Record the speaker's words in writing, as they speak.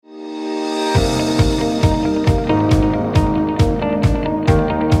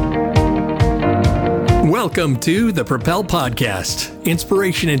Welcome to the Propel Podcast,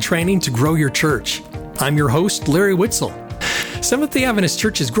 inspiration and training to grow your church. I'm your host, Larry Witzel. Seventh-day Adventist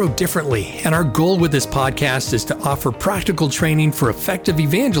churches grow differently, and our goal with this podcast is to offer practical training for effective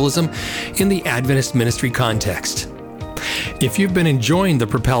evangelism in the Adventist ministry context. If you've been enjoying the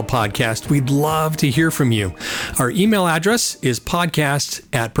Propel Podcast, we'd love to hear from you. Our email address is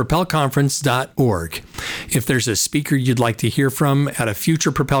podcast@propelconference.org. If there's a speaker you'd like to hear from at a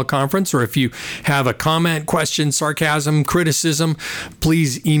future Propel conference, or if you have a comment, question, sarcasm, criticism,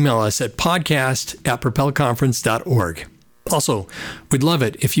 please email us at podcast@propelconference.org. Also, we'd love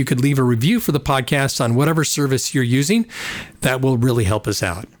it if you could leave a review for the podcast on whatever service you're using. That will really help us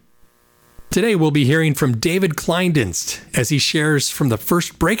out. Today, we'll be hearing from David Klinedinst as he shares from the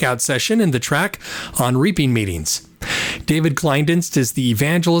first breakout session in the track on reaping meetings. David Klinedinst is the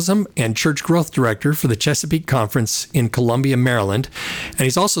Evangelism and Church Growth Director for the Chesapeake Conference in Columbia, Maryland, and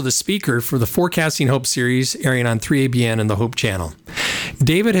he's also the speaker for the Forecasting Hope series airing on 3ABN and the Hope Channel.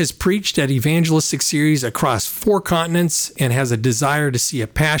 David has preached at evangelistic series across 4 continents and has a desire to see a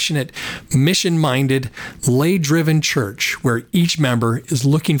passionate, mission-minded, lay-driven church where each member is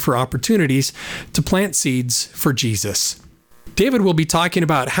looking for opportunities to plant seeds for Jesus. David will be talking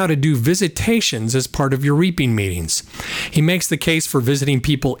about how to do visitations as part of your reaping meetings. He makes the case for visiting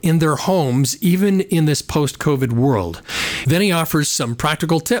people in their homes, even in this post-COVID world. Then he offers some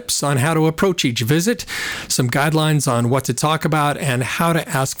practical tips on how to approach each visit, some guidelines on what to talk about, and how to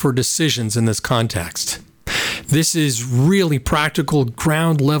ask for decisions in this context. This is really practical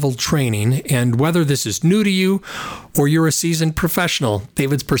ground-level training, and whether this is new to you or you're a seasoned professional,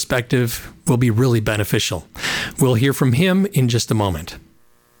 David's perspective will be really beneficial. We'll hear from him in just a moment.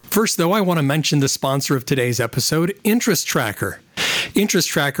 First, though, I want to mention the sponsor of today's episode, Interest Tracker. Interest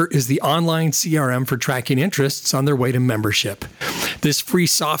Tracker is the online CRM for tracking interests on their way to membership. This free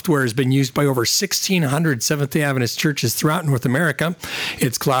software has been used by over 1,600 Seventh-day Adventist churches throughout North America.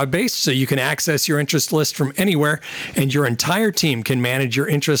 It's cloud-based, so you can access your interest list from anywhere, and your entire team can manage your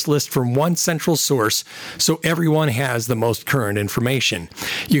interest list from one central source, so everyone has the most current information.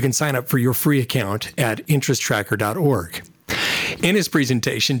 You can sign up for your free account at interesttracker.org. In his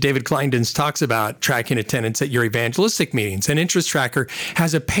presentation, David Klinedinst talks about tracking attendance at your evangelistic meetings, and Interest Tracker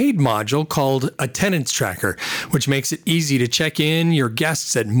has a paid module called Attendance Tracker, which makes it easy to check in your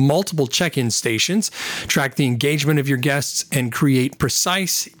guests at multiple check-in stations, track the engagement of your guests, and create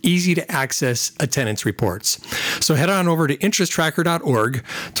precise, easy-to-access attendance reports. So head on over to interesttracker.org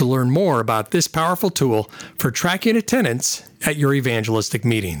to learn more about this powerful tool for tracking attendance at your evangelistic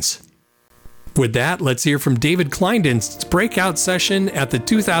meetings. With that, let's hear from David Klinedinst's breakout session at the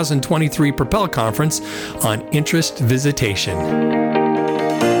 2023 Propel Conference on Interest Visitation.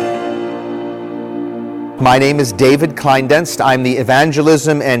 My name is David Klinedinst. I'm the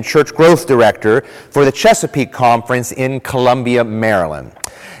Evangelism and Church Growth Director for the Chesapeake Conference in Columbia, Maryland.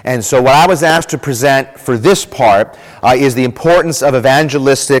 And so what I was asked to present for this part is the importance of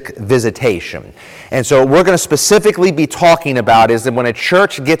evangelistic visitation. And so what we're going to specifically be talking about is that when a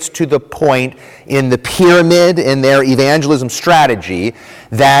church gets to the point in the pyramid in their evangelism strategy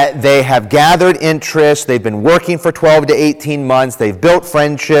that they have gathered interest, they've been working for 12 to 18 months, they've built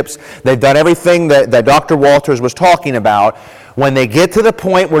friendships, they've done everything that Dr. Walters was talking about, when they get to the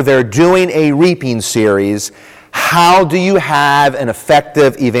point where they're doing a reaping series, how do you have an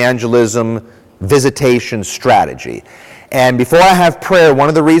effective evangelism visitation strategy? And before I have prayer, one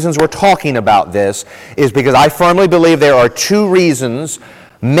of the reasons we're talking about this is because I firmly believe there are 2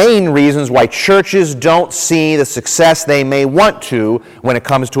 main reasons why churches don't see the success they may want to when it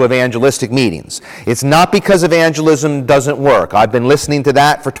comes to evangelistic meetings. It's not because evangelism doesn't work. I've been listening to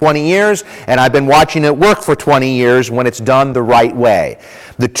that for 20 years, and I've been watching it work for 20 years when it's done the right way.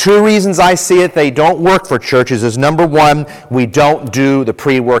 The 2 reasons I see it they don't work for churches is, number 1, we don't do the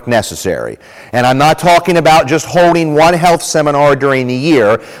pre-work necessary. And I'm not talking about just holding one health seminar during the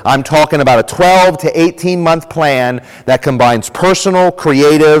year. I'm talking about a 12 to 18-month plan that combines personal,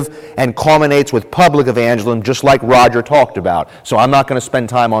 creative, and culminates with public evangelism, just like Roger talked about. So I'm not going to spend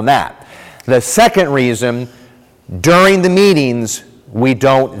time on that. The second reason, during the meetings, we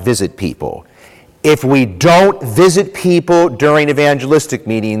don't visit people. If we don't visit people during evangelistic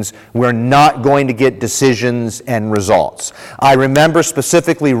meetings, we're not going to get decisions and results. I remember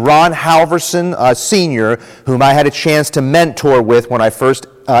specifically Ron Halverson, Sr., whom I had a chance to mentor with when I first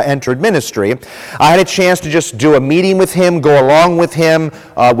entered ministry. I had a chance to just do a meeting with him, go along with him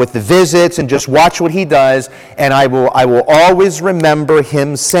with the visits, and just watch what he does. And I will always remember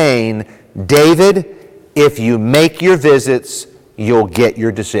him saying, "David, if you make your visits, you'll get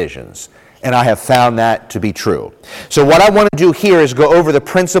your decisions." And I have found that to be true. So what I want to do here is go over the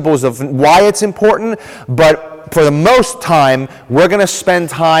principles of why it's important, but for the most time, we're going to spend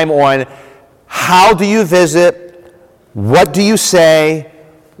time on how do you visit, what do you say,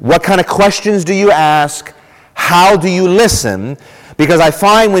 what kind of questions do you ask, how do you listen? Because I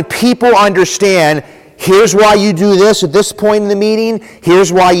find when people understand, here's why you do this at this point in the meeting,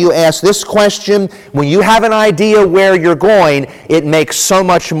 here's why you ask this question, when you have an idea where you're going, it makes so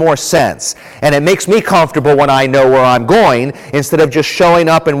much more sense. And it makes me comfortable when I know where I'm going, instead of just showing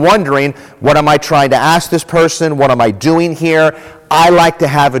up and wondering, what am I trying to ask this person? What am I doing here? I like to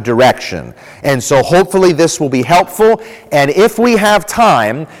have a direction. And so hopefully this will be helpful. And if we have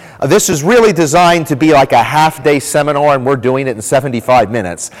time, this is really designed to be like a half-day seminar, and we're doing it in 75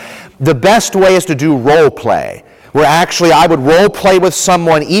 minutes. The best way is to do role play, where actually I would role play with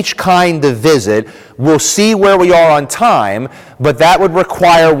someone each kind of visit. We'll see where we are on time, but that would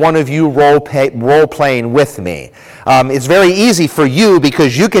require one of you role playing with me. It's very easy for you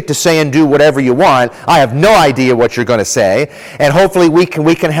because you get to say and do whatever you want. I have no idea what you're going to say, and hopefully we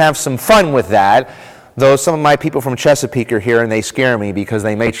can have some fun with that. Though some of my people from Chesapeake are here and they scare me because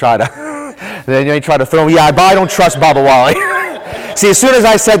they may try to throw me. Yeah, but I don't trust Baba Wally. See, as soon as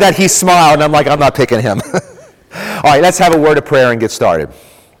I said that, he smiled, and I'm like, I'm not picking him. All right, let's have a word of prayer and get started.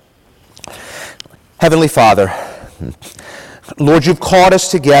 Heavenly Father, Lord, you've called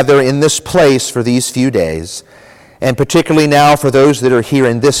us together in this place for these few days, and particularly now for those that are here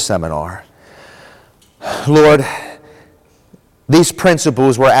in this seminar. Lord, these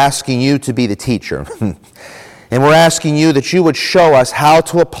principles, we're asking you to be the teacher. And we're asking you that you would show us how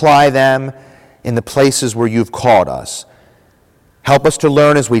to apply them in the places where you've called us. Help us to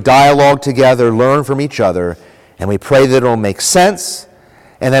learn as we dialogue together, learn from each other, and we pray that it will make sense,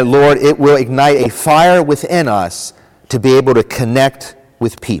 and that, Lord, it will ignite a fire within us to be able to connect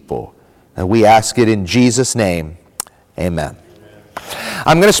with people. And we ask it in Jesus' name. Amen.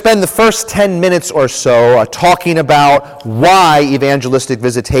 I'm going to spend the first 10 minutes or so talking about why evangelistic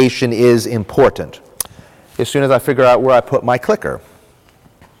visitation is important. As soon as I figure out where I put my clicker.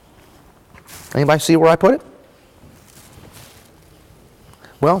 Anybody see where I put it?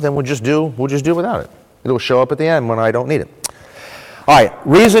 Well, then we'll just do without it. It'll show up at the end when I don't need it. All right,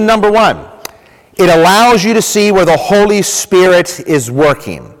 reason number one. It allows you to see where the Holy Spirit is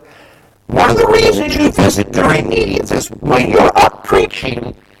working. One of the reasons you visit during meetings is when you're up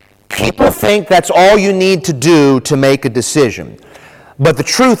preaching, people think that's all you need to do to make a decision. But the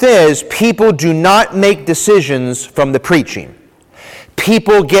truth is, people do not make decisions from the preaching.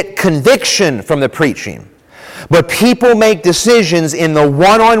 People get conviction from the preaching. But people make decisions in the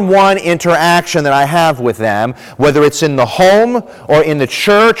one-on-one interaction that I have with them, whether it's in the home or in the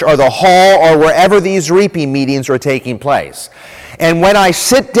church or the hall or wherever these reaping meetings are taking place. And when I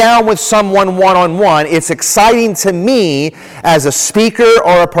sit down with someone one-on-one, it's exciting to me as a speaker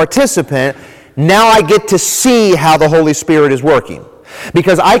or a participant. Now I get to see how the Holy Spirit is working.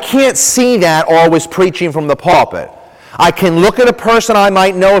 Because I can't see that always preaching from the pulpit. I can look at a person, I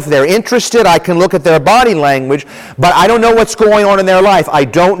might know if they're interested, I can look at their body language, but I don't know what's going on in their life. I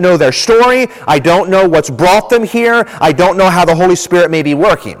don't know their story, I don't know what's brought them here, I don't know how the Holy Spirit may be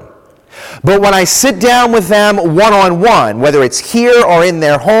working. But when I sit down with them one-on-one, whether it's here or in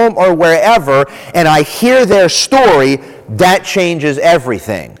their home or wherever, and I hear their story, that changes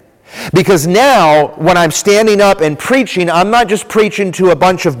everything. Because now, when I'm standing up and preaching, I'm not just preaching to a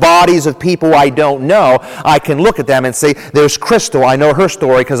bunch of bodies of people I don't know. I can look at them and say, there's Crystal, I know her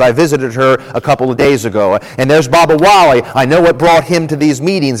story because I visited her a couple of days ago. And there's Baba Wally, I know what brought him to these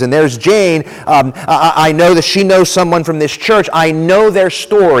meetings. And there's Jane, I know that she knows someone from this church. I know their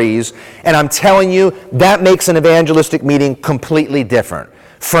stories, and I'm telling you, that makes an evangelistic meeting completely different.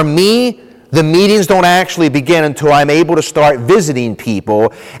 For me, the meetings don't actually begin until I'm able to start visiting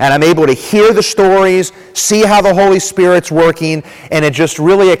people and I'm able to hear the stories, see how the Holy Spirit's working, and it just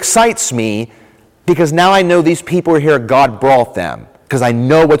really excites me because now I know these people are here, God brought them, because I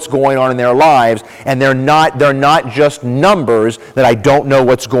know what's going on in their lives, and they're not just numbers that I don't know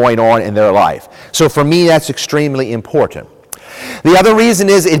what's going on in their life. So for me, that's extremely important. The other reason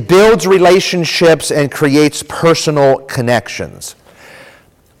is it builds relationships and creates personal connections.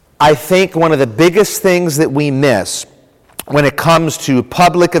 I think one of the biggest things that we miss when it comes to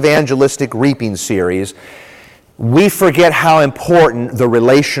public evangelistic reaping series, we forget how important the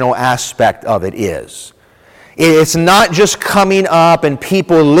relational aspect of it is. It's not just coming up and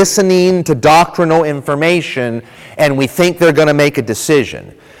people listening to doctrinal information and we think they're going to make a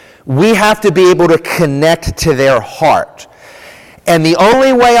decision. We have to be able to connect to their heart. And the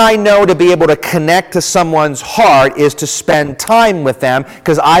only way I know to be able to connect to someone's heart is to spend time with them,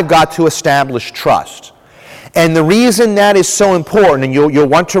 because I've got to establish trust. And the reason that is so important, and you'll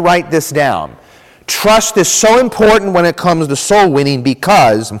want to write this down, trust is so important when it comes to soul winning,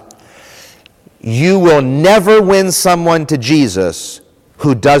 because you will never win someone to Jesus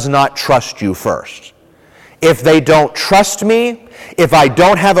who does not trust you first. If they don't trust me, if I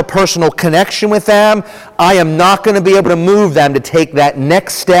don't have a personal connection with them, I am not going to be able to move them to take that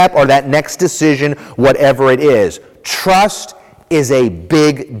next step or that next decision, whatever it is. Trust is a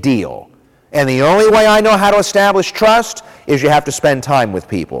big deal. And the only way I know how to establish trust is you have to spend time with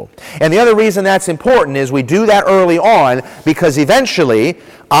people. And the other reason that's important is we do that early on, because eventually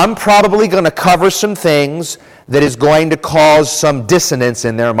I'm probably going to cover some things that is going to cause some dissonance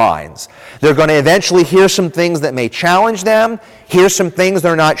in their minds. They're going to eventually hear some things that may challenge them, hear some things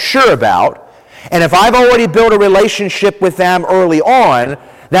they're not sure about. And if I've already built a relationship with them early on,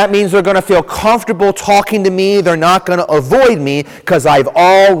 that means they're going to feel comfortable talking to me. They're not going to avoid me because I've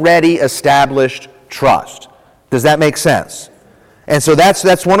already established trust. Does that make sense? And so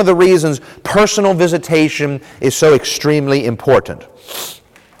that's one of the reasons personal visitation is so extremely important.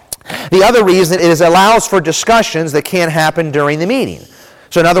 The other reason is it allows for discussions that can't happen during the meeting.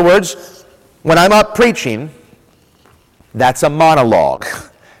 So in other words, when I'm up preaching, that's a monologue.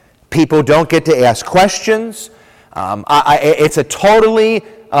 People don't get to ask questions. It's a totally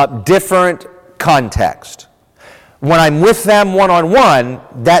different context. When I'm with them one-on-one,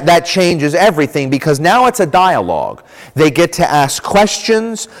 that changes everything, because now it's a dialogue. They get to ask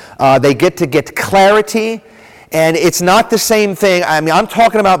questions. They get to get clarity. And it's not the same thing. I mean, I'm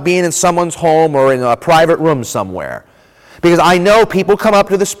talking about being in someone's home or in a private room somewhere. Because I know people come up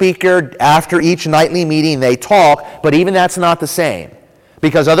to the speaker after each nightly meeting, they talk, but even that's not the same.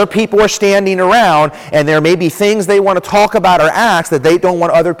 Because other people are standing around, and there may be things they want to talk about or ask that they don't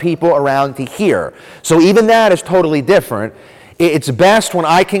want other people around to hear. So even that is totally different. It's best when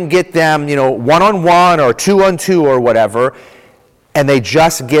I can get them, one-on-one or two-on-two or whatever, and they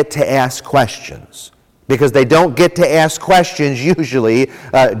just get to ask questions. Because they don't get to ask questions usually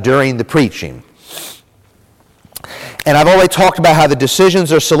during the preaching. And I've already talked about how the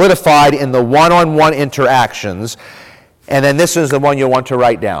decisions are solidified in the one-on-one interactions. And then this is the one you'll want to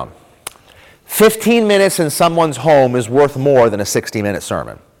write down. 15 minutes in someone's home is worth more than a 60-minute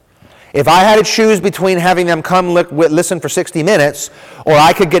sermon. If I had to choose between having them come listen for 60 minutes, or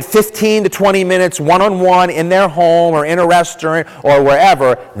I could get 15 to 20 minutes one-on-one in their home or in a restaurant or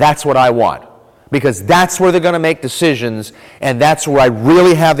wherever, that's what I want. Because that's where they're going to make decisions, and that's where I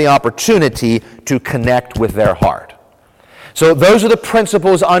really have the opportunity to connect with their heart. So those are the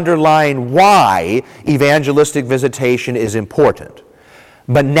principles underlying why evangelistic visitation is important.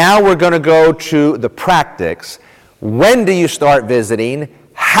 But now we're going to go to the practice. When do you start visiting?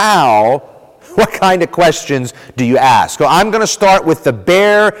 How? What kind of questions do you ask? So I'm going to start with the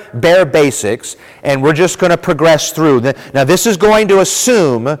bare basics, and we're just going to progress through. Now this is going to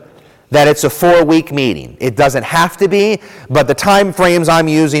assume that it's a 4-week meeting. It doesn't have to be, but the time frames I'm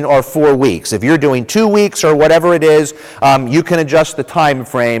using are 4 weeks. If you're doing 2 weeks or whatever it is, you can adjust the time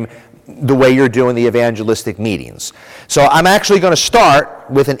frame the way you're doing the evangelistic meetings. So I'm actually going to start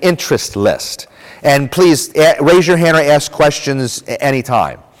with an interest list. And please raise your hand or ask questions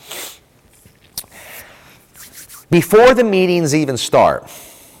anytime. Before the meetings even start,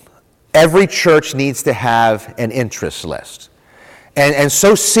 every church needs to have an interest list. And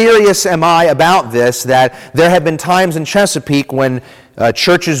so serious am I about this that there have been times in Chesapeake when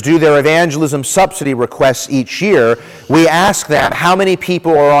churches do their evangelism subsidy requests each year. We ask them, how many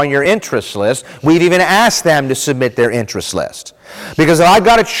people are on your interest list? We've even asked them to submit their interest list. Because if I've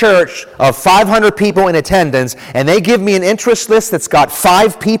got a church of 500 people in attendance and they give me an interest list that's got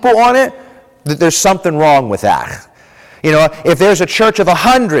 5 people on it, there's something wrong with that. If there's a church of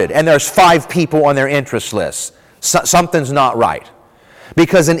 100 and there's 5 people on their interest list, something's not right.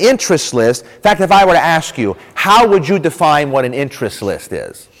 Because an interest list, in fact, if I were to ask you, how would you define what an interest list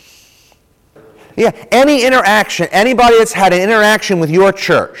is? Yeah, any interaction, anybody that's had an interaction with your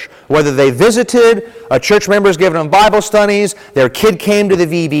church, whether they visited, a church member's given them Bible studies, their kid came to the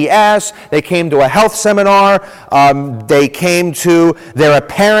VBS, they came to a health seminar, they're a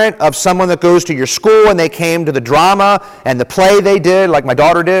parent of someone that goes to your school, and they came to the drama and the play they did, like my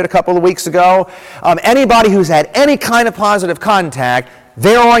daughter did a couple of weeks ago. Anybody who's had any kind of positive contact,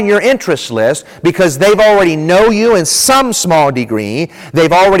 they're on your interest list because they've already know you in some small degree.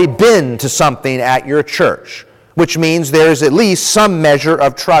 They've already been to something at your church, which means there's at least some measure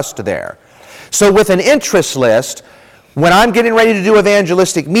of trust there. So with an interest list, when I'm getting ready to do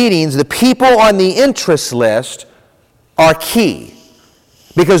evangelistic meetings, the people on the interest list are key.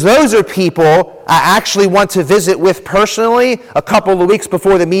 Because those are people I actually want to visit with personally a couple of weeks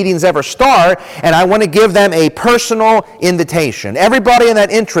before the meetings ever start, and I want to give them a personal invitation. Everybody in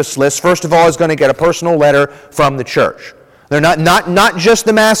that interest list, first of all, is going to get a personal letter from the church. They're not just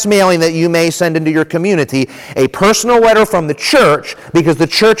the mass mailing that you may send into your community, a personal letter from the church, because the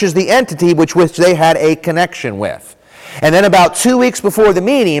church is the entity which they had a connection with. And then about 2 weeks before the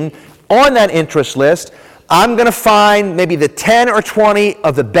meeting, on that interest list, I'm going to find maybe the 10 or 20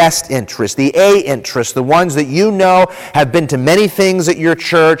 of the best interests, the A interests, the ones that you know have been to many things at your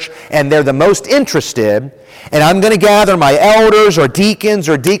church and they're the most interested. And I'm going to gather my elders or deacons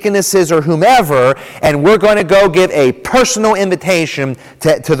or deaconesses or whomever, and we're going to go give a personal invitation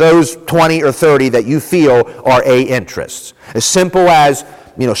to those 20 or 30 that you feel are A interests. As simple as,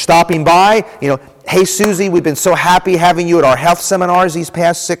 stopping by, hey, Susie, we've been so happy having you at our health seminars these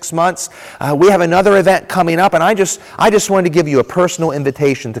past 6 months. We have another event coming up, and I just wanted to give you a personal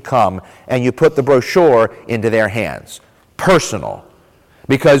invitation to come, and you put the brochure into their hands. Personal.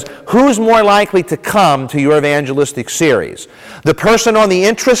 Because who's more likely to come to your evangelistic series? The person on the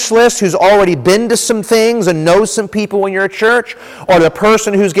interest list who's already been to some things and knows some people in your church, or the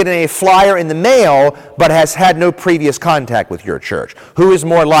person who's getting a flyer in the mail but has had no previous contact with your church? Who is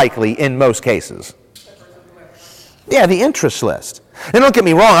more likely in most cases? Yeah, the interest list. Now don't get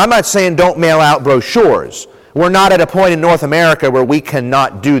me wrong, I'm not saying don't mail out brochures. We're not at a point in North America where we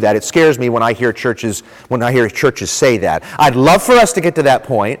cannot do that. It scares me when I hear churches say that. I'd love for us to get to that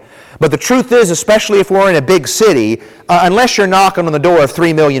point, but the truth is, especially if we're in a big city, unless you're knocking on the door of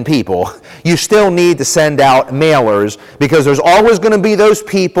 3 million people, you still need to send out mailers, because there's always going to be those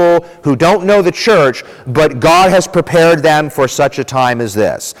people who don't know the church, but God has prepared them for such a time as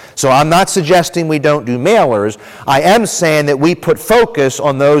this. So I'm not suggesting we don't do mailers. I am saying that we put focus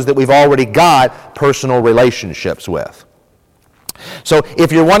on those that we've already got personal relationships with. So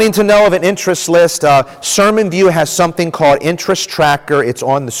if you're wanting to know of an interest list, Sermon View has something called Interest Tracker. It's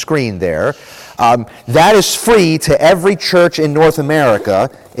on the screen there. That is free to every church in North America.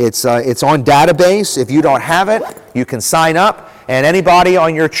 It's on database. If you don't have it, you can sign up, and anybody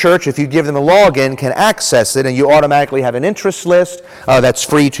on your church, if you give them a login, can access it, and you automatically have an interest list that's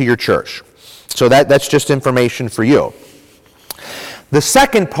free to your church. So that's just information for you. The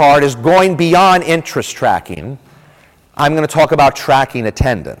second part is going beyond interest tracking. I'm going to talk about tracking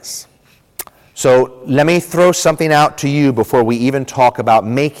attendance. So let me throw something out to you before we even talk about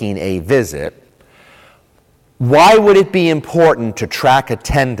making a visit. Why would it be important to track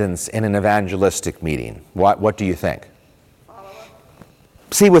attendance in an evangelistic meeting? What do you think?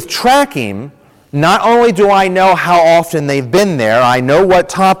 See, with tracking, not only do I know how often they've been there, I know what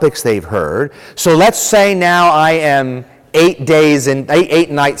topics they've heard. So let's say now I am 8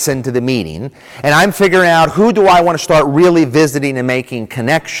 nights into the meeting, and I'm figuring out who do I want to start really visiting and making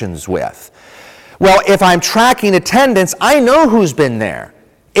connections with. Well, if I'm tracking attendance, I know who's been there.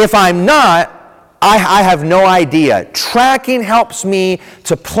 If I'm not, I have no idea. Tracking helps me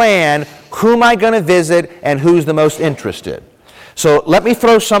to plan who am I going to visit and who's the most interested. So let me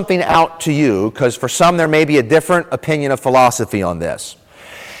throw something out to you, because for some there may be a different opinion of philosophy on this.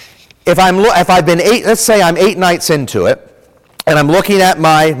 If I've been let's say I'm 8 nights into it, and I'm looking at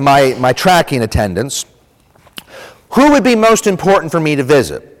my tracking attendance, who would be most important for me to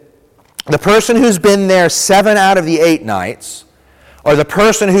visit? The person who's been there 7 out of the 8 nights, or the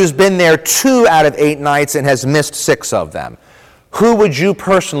person who's been there 2 out of 8 nights and has missed 6 of them? Who would you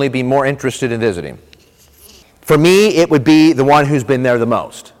personally be more interested in visiting? For me, it would be the one who's been there the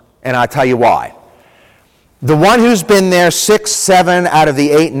most, and I'll tell you why. The one who's been there 6, 7 out of the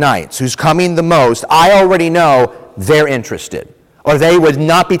 8 nights, who's coming the most, I already know they're interested, or they would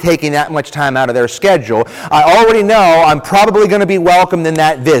not be taking that much time out of their schedule. I already know I'm probably going to be welcomed in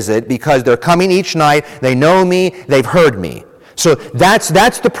that visit because they're coming each night, they know me, they've heard me. So that's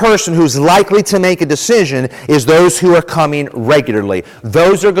the person who's likely to make a decision, is those who are coming regularly.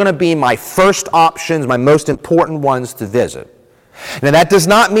 Those are going to be my first options, my most important ones to visit. Now, that does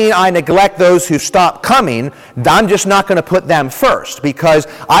not mean I neglect those who stop coming. I'm just not going to put them first, because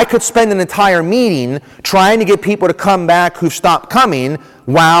I could spend an entire meeting trying to get people to come back who've stopped coming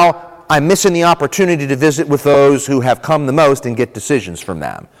while I'm missing the opportunity to visit with those who have come the most and get decisions from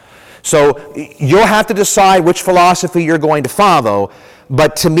them. So you'll have to decide which philosophy you're going to follow,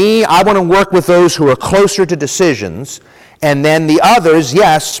 but to me, I want to work with those who are closer to decisions. And then the others,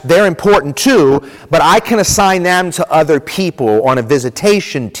 yes, they're important too, but I can assign them to other people on a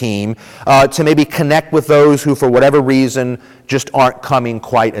visitation team to maybe connect with those who, for whatever reason, just aren't coming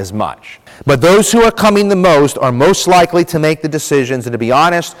quite as much. But those who are coming the most are most likely to make the decisions, and to be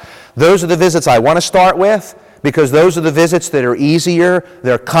honest, those are the visits I want to start with, because those are the visits that are easier.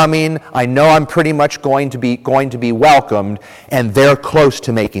 They're coming. I know I'm pretty much going to be welcomed, and they're close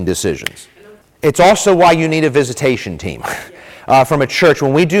to making decisions. It's also why you need a visitation team. From a church.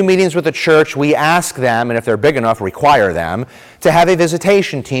 When we do meetings with a church, we ask them, and if they're big enough, require them, to have a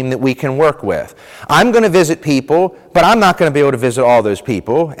visitation team that we can work with. I'm going to visit people, but I'm not going to be able to visit all those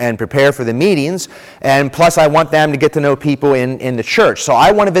people and prepare for the meetings, and plus I want them to get to know people in the church. So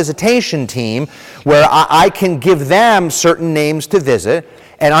I want a visitation team where I can give them certain names to visit,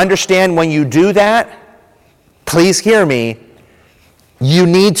 and understand when you do that, please hear me, you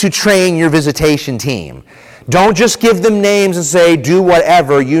need to train your visitation team. Don't just give them names and say, do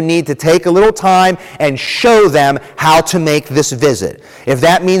whatever. You need to take a little time and show them how to make this visit. If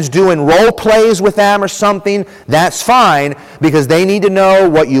that means doing role plays with them or something, that's fine, because they need to know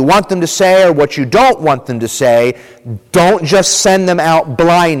what you want them to say or what you don't want them to say. Don't just send them out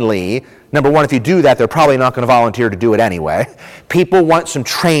blindly. Number one, if you do that, they're probably not going to volunteer to do it anyway. People want some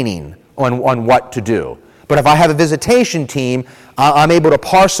training on what to do. But if I have a visitation team, I'm able to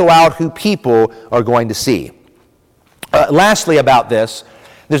parcel out who people are going to see. Lastly about this,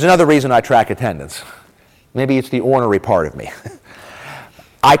 there's another reason I track attendance. Maybe it's the ornery part of me.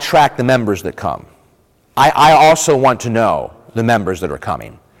 I track the members that come. I also want to know the members that are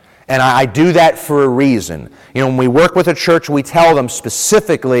coming. And I do that for a reason. You know, when we work with a church, we tell them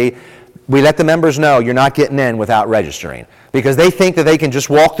specifically, we let the members know you're not getting in without registering, because they think that they can just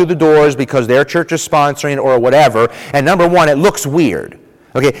walk through the doors because their church is sponsoring or whatever. And number one, it looks weird.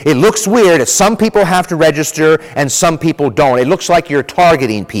 Okay, it looks weird if some people have to register and some people don't. It looks like you're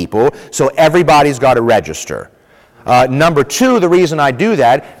targeting people, so everybody's got to register. Number two, the reason I do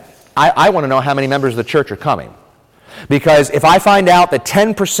that, I want to know how many members of the church are coming. Because if I find out that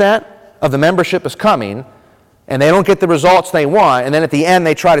 10% of the membership is coming, and they don't get the results they want, and then at the end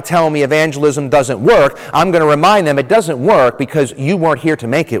they try to tell me evangelism doesn't work, I'm going to remind them it doesn't work because you weren't here to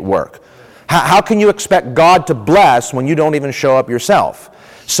make it work. How can you expect God to bless when you don't even show up yourself?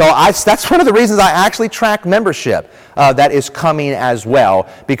 So that's one of the reasons I actually track membership that is coming as well,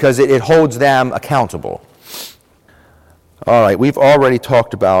 because it holds them accountable. All right, we've already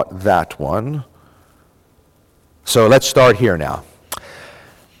talked about that one. So let's start here now.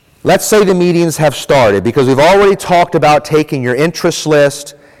 Let's say the meetings have started, because we've already talked about taking your interest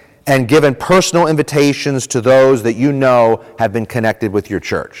list and giving personal invitations to those that you know have been connected with your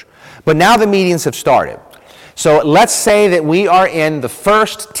church. But now the meetings have started. So let's say that we are in the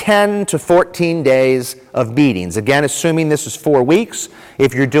first 10 to 14 days of meetings. Again, assuming this is 4 weeks.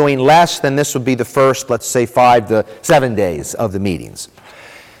 If you're doing less, then this would be the first, let's say, 5 to 7 days of the meetings.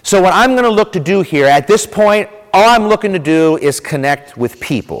 So what I'm going to look to do here, at this point, all I'm looking to do is connect with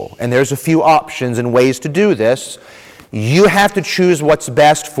people. And there's a few options and ways to do this. You have to choose what's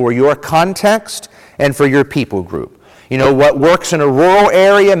best for your context and for your people group. You know, what works in a rural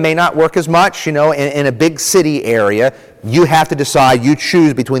area may not work as much. You know, in a big city area, you have to decide, you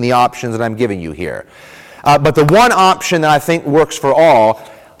choose between the options that I'm giving you here. But the one option that I think works for all,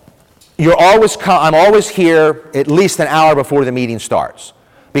 I'm always here at least an hour before the meeting starts,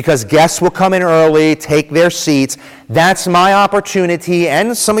 because guests will come in early, take their seats. That's my opportunity,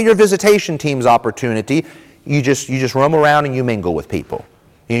 and some of your visitation team's opportunity. You just roam around and you mingle with people.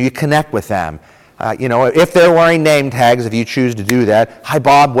 You connect with them. You know, if they're wearing name tags, if you choose to do that, hi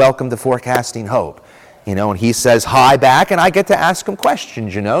Bob, welcome to Forecasting Hope. You know, and he says hi back, and I get to ask him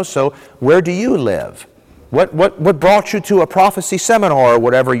questions, you know. So where do you live? What brought you to a prophecy seminar, or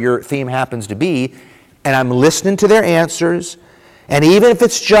whatever your theme happens to be? And I'm listening to their answers, and even if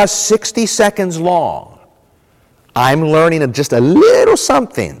it's just 60 seconds long, I'm learning just a little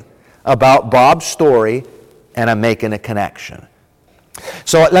something about Bob's story, and I'm making a connection.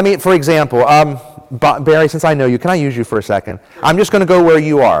 So let me, for example, Barry, since I know you, can I use you for a second? I'm just going to go where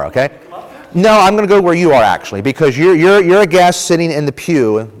you are, okay? No, I'm going to go where you are, actually, because you're a guest sitting in the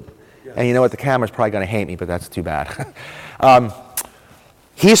pew, and you know what, the camera's probably going to hate me, but that's too bad.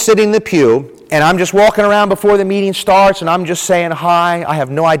 He's sitting in the pew, and I'm just walking around before the meeting starts, and I'm just saying hi. I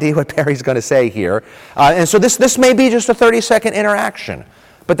have no idea what Barry's going to say here. And so this may be just a 30-second interaction,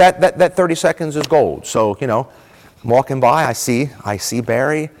 but that 30 seconds is gold. So, you know, I'm walking by, I see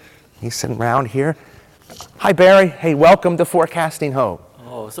Barry. He's sitting around here. Hi, Barry. Hey, welcome to Forecasting Hope.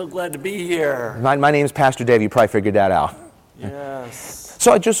 Oh, so glad to be here. My name's Pastor Dave. You probably figured that out. Yes.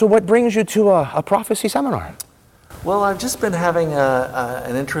 So what brings you to a prophecy seminar? Well, I've just been having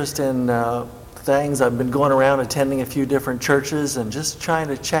an interest in things. I've been going around attending a few different churches and just trying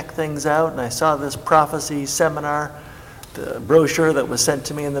to check things out. And I saw this prophecy seminar, the brochure that was sent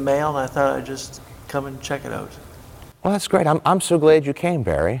to me in the mail, and I thought I'd just come and check it out. Well, that's great. I'm so glad you came,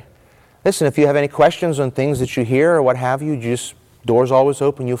 Barry. listen, if you have any questions on things that you hear or what have you, just door's always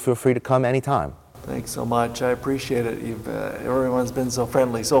open. You feel free to come anytime. Thanks so much. I appreciate it. Everyone's been so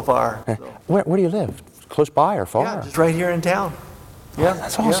friendly so far. So. Where do you live? Close by or far? Yeah, just right here in town. Yeah,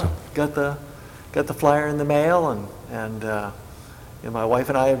 that's awesome. Yeah. Got the flyer in the mail, and my wife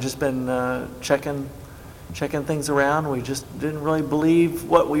and I have just been checking things around. We just didn't really believe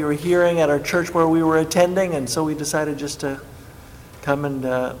what we were hearing at our church where we were attending, and so we decided just to come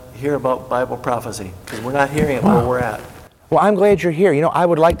and hear about Bible prophecy, because we're not hearing it where we're at. Well, I'm glad you're here. I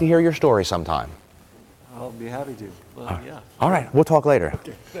would like to hear your story sometime. I'll be happy to. Well, yeah. All right, we'll talk later.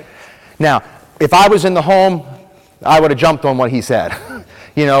 Okay. Now, if I was in the home, I would have jumped on what he said.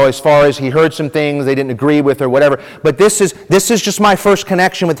 As far as he heard some things they didn't agree with or whatever. But this is just my first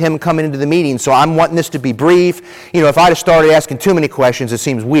connection with him coming into the meeting, so I'm wanting this to be brief. If I'd have started asking too many questions, it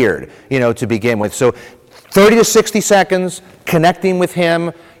seems weird, to begin with. So 30 to 60 seconds, connecting with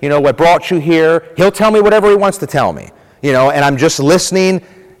him, what brought you here. He'll tell me whatever he wants to tell me, and I'm just listening.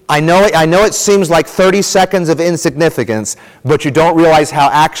 I know it seems like 30 seconds of insignificance, but you don't realize how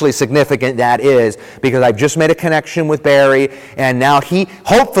actually significant that is, because I've just made a connection with Barry, and now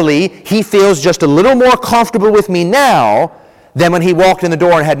hopefully he feels just a little more comfortable with me now than when he walked in the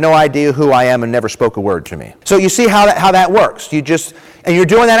door and had no idea who I am and never spoke a word to me. So you see how that works. And you're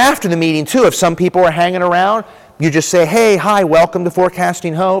doing that after the meeting too. If some people are hanging around, you just say, hey, hi, welcome to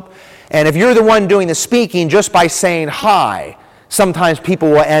Forecasting Hope. And if you're the one doing the speaking, just by saying hi, sometimes people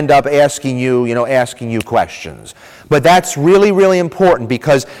will end up asking you questions. But that's really, really important,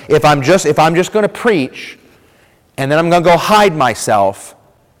 because if I'm just going to preach and then I'm going to go hide myself,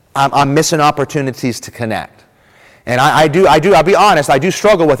 I'm missing opportunities to connect. And I'll be honest, I do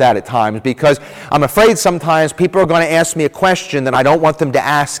struggle with that at times, because I'm afraid sometimes people are going to ask me a question that I don't want them to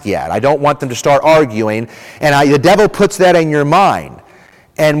ask yet. I don't want them to start arguing, and the devil puts that in your mind.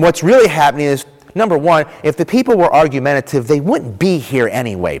 And what's really happening is, number one, if the people were argumentative, they wouldn't be here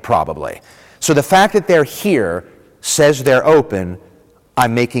anyway, probably. So the fact that they're here says they're open.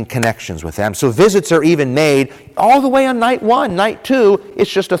 I'm making connections with them. So visits are even made all the way on night 1. Night 2,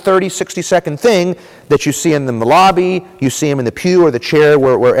 it's just a 30, 60-second thing that you see in the lobby, you see them in the pew or the chair,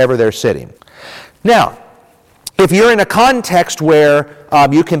 wherever they're sitting. Now, if you're in a context where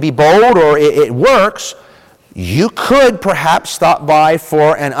you can be bold or it works, you could perhaps stop by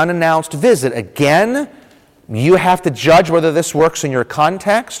for an unannounced visit. Again, you have to judge whether this works in your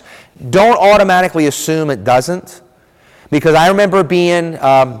context. Don't automatically assume it doesn't. Because I remember being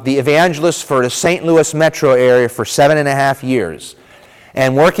the evangelist for the St. Louis metro area for 7.5 years.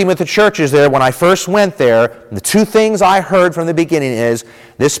 And working with the churches there, when I first went there, the two things I heard from the beginning is,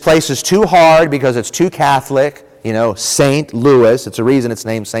 this place is too hard because it's too Catholic, St. Louis. It's a reason it's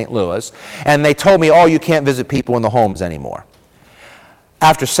named St. Louis. And they told me, you can't visit people in the homes anymore.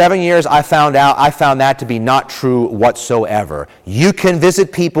 After 7 years, I found that to be not true whatsoever. You can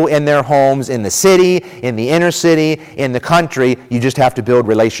visit people in their homes in the city, in the inner city, in the country. You just have to build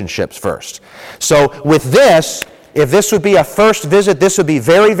relationships first. So with this, if this would be a first visit, this would be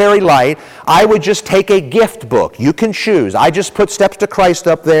very, very light. I would just take a gift book. You can choose. I just put Steps to Christ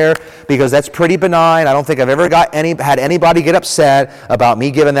up there because that's pretty benign. I don't think I've ever had anybody get upset about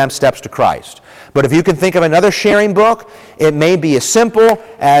me giving them Steps to Christ. But if you can think of another sharing book, it may be as simple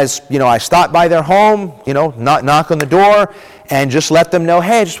as, I stop by their home, knock on the door, and just let them know,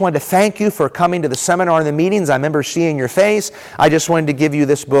 hey, I just wanted to thank you for coming to the seminar and the meetings. I remember seeing your face. I just wanted to give you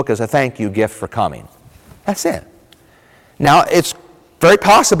this book as a thank you gift for coming. That's it. Now, it's very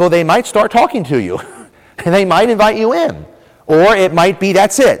possible they might start talking to you, and they might invite you in. Or it might be,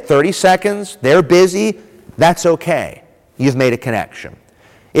 that's it, 30 seconds, they're busy, that's okay. You've made a connection.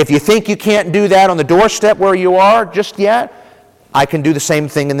 If you think you can't do that on the doorstep where you are just yet, I can do the same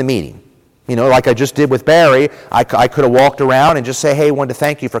thing in the meeting. Like I just did with Barry, I could have walked around and just say, hey, I wanted to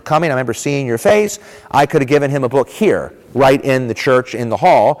thank you for coming. I remember seeing your face. I could have given him a book here, right in the church, in the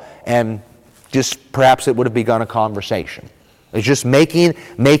hall, and just perhaps it would have begun a conversation. It's just making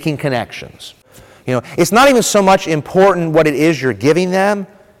connections. It's not even so much important what it is you're giving them.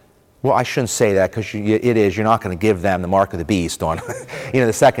 Well, I shouldn't say that, because it is. You're not going to give them the mark of the beast on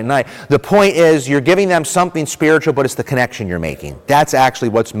the second night. The point is, you're giving them something spiritual, but it's the connection you're making. That's actually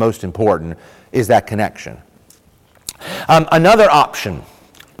what's most important, is that connection. Another option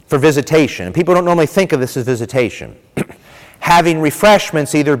for visitation, and people don't normally think of this as visitation, having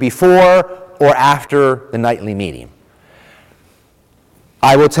refreshments either before or after the nightly meeting.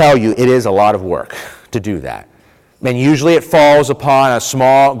 I will tell you, it is a lot of work to do that. And usually it falls upon a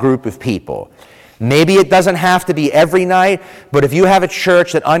small group of people. Maybe it doesn't have to be every night, but if you have a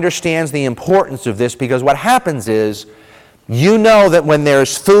church that understands the importance of this, because what happens is, You know that when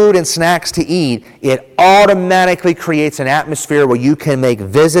there's food and snacks to eat, it automatically creates an atmosphere where you can make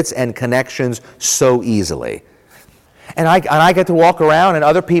visits and connections so easily. And I get to walk around, and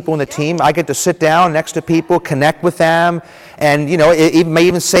other people in the team, I get to sit down next to people, connect with them, and it may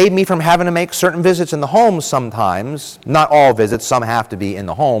even save me from having to make certain visits in the home sometimes. Not all visits, some have to be in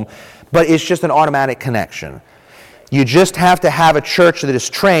the home, but it's just an automatic connection. You just have to have a church that is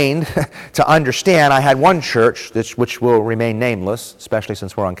trained to understand. I had one church, which will remain nameless, especially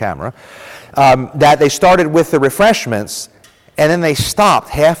since we're on camera, that they started with the refreshments, and then they stopped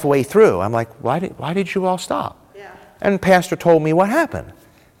halfway through. I'm like, why did you all stop? Yeah. And the pastor told me what happened.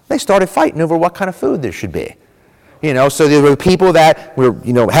 They started fighting over what kind of food there should be. So there were people that were,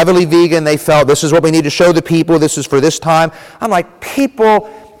 heavily vegan. They felt this is what we need to show the people. This is for this time. I'm like,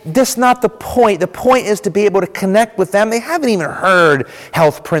 people... That's not the point. The point is to be able to connect with them. They haven't even heard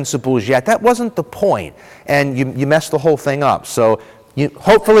health principles yet. That wasn't the point. And you messed the whole thing up. So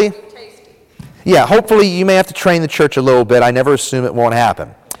hopefully you may have to train the church a little bit. I never assume it won't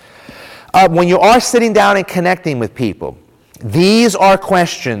happen. When you are sitting down and connecting with people, these are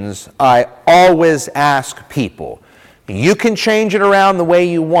questions I always ask people. You can change it around the way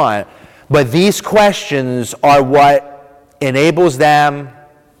you want, but these questions are what enables them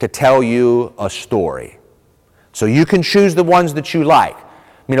to tell you a story. So you can choose the ones that you like.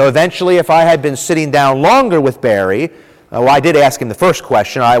 Eventually, if I had been sitting down longer with Barry, I did ask him the first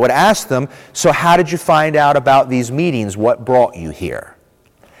question, I would ask them, so how did you find out about these meetings? What brought you here?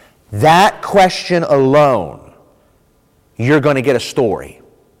 That question alone, you're going to get a story.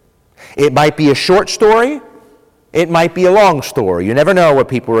 It might be a short story. It might be a long story. You never know what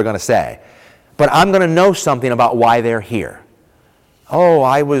people are going to say. But I'm going to know something about why they're here. Oh,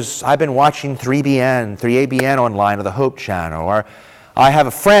 I've been watching 3ABN online or the Hope Channel, or I have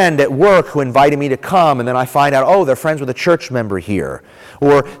a friend at work who invited me to come, and then I find out, oh, they're friends with a church member here.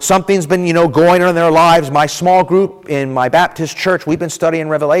 Or something's been, going on in their lives. My small group in my Baptist church, we've been studying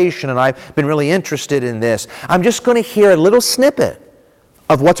Revelation, and I've been really interested in this. I'm just going to hear a little snippet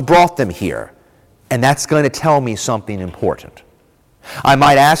of what's brought them here, and that's going to tell me something important. I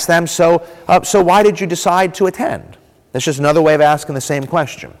might ask them, so why did you decide to attend? That's just another way of asking the same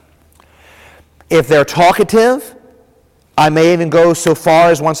question. If they're talkative, I may even go so far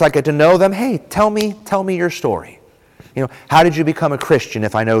as once I get to know them, hey, tell me your story. How did you become a Christian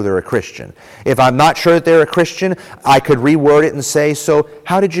if I know they're a Christian? If I'm not sure that they're a Christian, I could reword it and say, so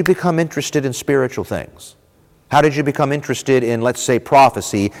how did you become interested in spiritual things? How did you become interested in, let's say,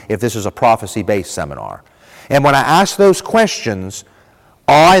 prophecy, if this is a prophecy-based seminar? And when I ask those questions,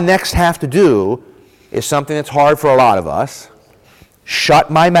 all I next have to do is something that's hard for a lot of us. Shut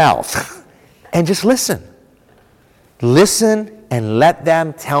my mouth and just listen. Listen and let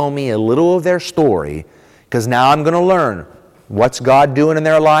them tell me a little of their story, because now I'm going to learn what's God doing in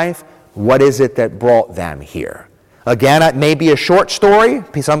their life, what is it that brought them here. Again, it may be a short story.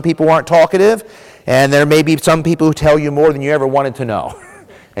 Some people aren't talkative, and there may be some people who tell you more than you ever wanted to know,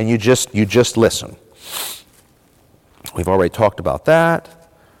 and you just listen. We've already talked about that.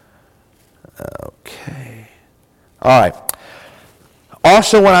 Okay. All right.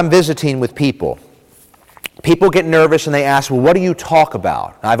 Also, when I'm visiting with people get nervous and they ask, well, what do you talk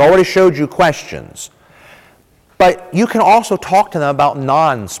about? I've already showed you questions. But you can also talk to them about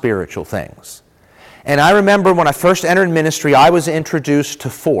non-spiritual things. And I remember when I first entered ministry, I was introduced to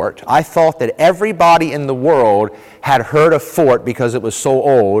Fort. I thought that everybody in the world had heard of Fort because it was so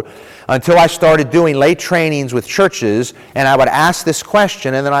old, until I started doing lay trainings with churches, and I would ask this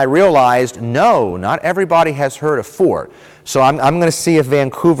question, and then I realized, no, not everybody has heard of Fort. So I'm going to see if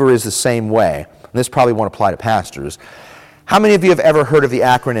Vancouver is the same way. And this probably won't apply to pastors. How many of you have ever heard of the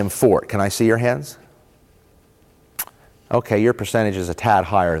acronym Fort? Can I see your hands? Okay, your percentage is a tad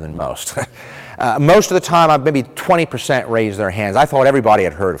higher than most. Most of the time, maybe 20% raised their hands. I thought everybody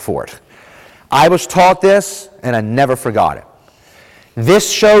had heard of Fort. I was taught this, and I never forgot it.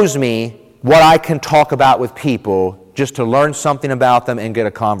 This shows me what I can talk about with people just to learn something about them and get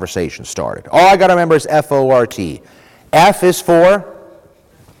a conversation started. All I got to remember is F-O-R-T. F is for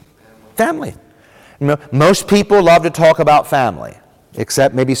family. Most people love to talk about family,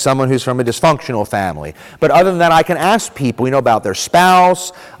 except maybe someone who's from a dysfunctional family. But other than that, I can ask people, about their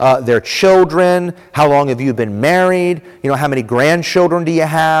spouse, their children, how long have you been married, how many grandchildren do you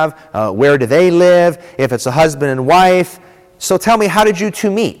have, where do they live, if it's a husband and wife. So tell me, how did you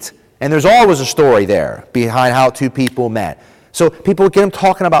two meet? And there's always a story there behind how two people met. So people get them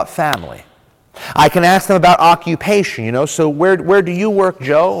talking about family. I can ask them about occupation, so where do you work,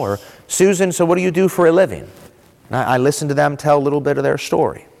 Joe? Or Susan, so what do you do for a living? I listen to them tell a little bit of their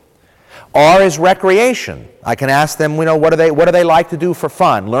story. R is recreation. I can ask them, what do they like to do for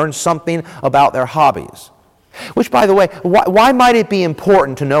fun? Learn something about their hobbies. Which, by the way, why might it be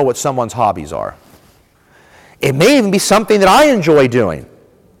important to know what someone's hobbies are? It may even be something that I enjoy doing,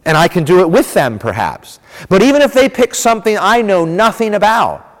 and I can do it with them, perhaps. But even if they pick something I know nothing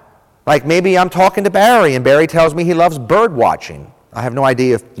about, like maybe I'm talking to Barry, and Barry tells me he loves bird watching. I have no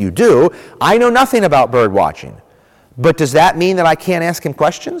idea if you do. I know nothing about bird watching. But does that mean that I can't ask him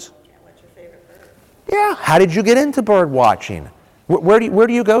questions? Yeah, what's your favorite bird? Yeah, how did you get into bird watching? Where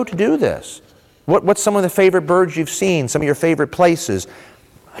do you go to do this? What's some of the favorite birds you've seen, some of your favorite places?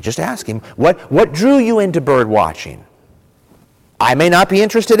 I just ask him, what drew you into bird watching? I may not be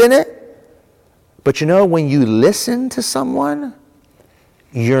interested in it, but when you listen to someone,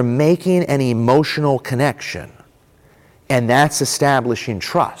 you're making an emotional connection, and that's establishing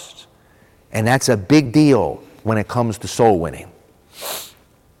trust, and that's a big deal when it comes to soul winning.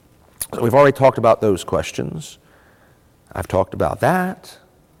 So we've already talked about those questions. I've talked about that.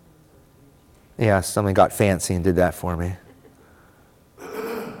 Yeah, something got fancy and did that for me. All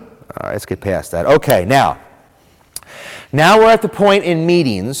right, let's get past that. Okay, now we're at the point in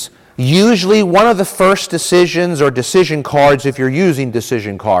meetings. Usually one of the first decisions or decision cards, if you're using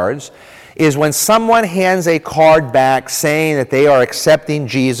decision cards, is when someone hands a card back saying that they are accepting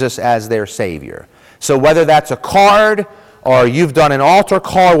Jesus as their Savior. So whether that's a card or you've done an altar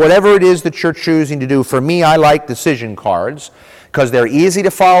call, whatever it is that you're choosing to do. For me, I like decision cards because they're easy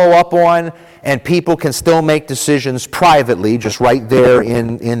to follow up on, and people can still make decisions privately, just right there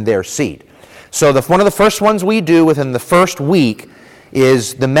in their seat. So one of the first ones we do within the first week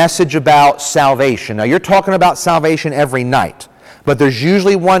is the message about salvation. Now, you're talking about salvation every night, but there's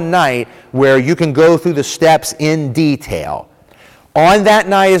usually one night where you can go through the steps in detail. On that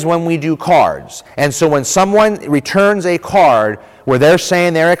night is when we do cards. And so when someone returns a card where they're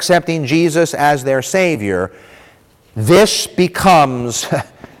saying they're accepting Jesus as their Savior, this becomes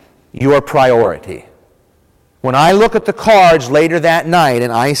your priority. When I look at the cards later that night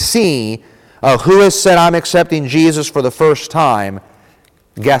and I see who has said I'm accepting Jesus for the first time,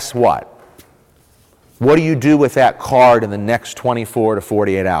 guess what? What do you do with that card in the next 24 to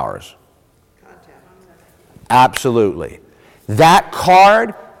 48 hours? Absolutely. That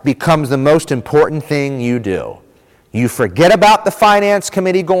card becomes the most important thing you do. You forget about the finance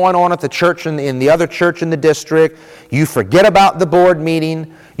committee going on at the church and in the other church in the district. You forget about the board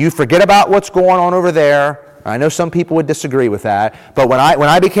meeting. You forget about what's going on over there. I know some people would disagree with that, but when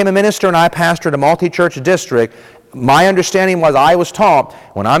I became a minister and I pastored a multi-church district, my understanding was I was taught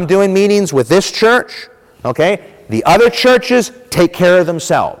when I'm doing meetings with this church, okay, the other churches take care of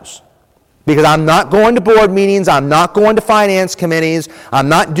themselves. Because I'm not going to board meetings, I'm not going to finance committees, I'm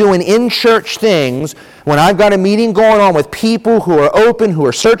not doing in-church things when I've got a meeting going on with people who are open, who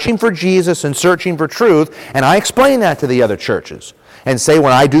are searching for Jesus and searching for truth, and I explain that to the other churches and say,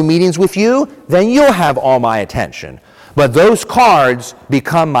 when I do meetings with you, then you'll have all my attention. But those cards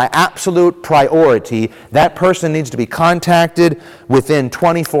become my absolute priority. That person needs to be contacted within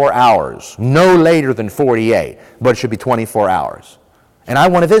 24 hours, no later than 48, but it should be 24 hours. And I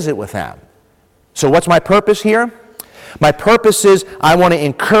want to visit with them. So what's my purpose here? My purpose is I want to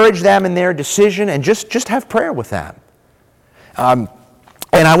encourage them in their decision and just have prayer with them. And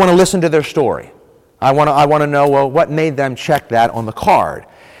I want to listen to their story. I want to know, well, what made them check that on the card?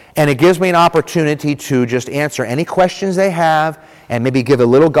 And it gives me an opportunity to just answer any questions they have and maybe give a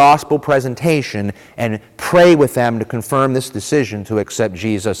little gospel presentation and pray with them to confirm this decision to accept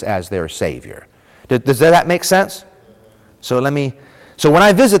Jesus as their Savior. Does that make sense? So when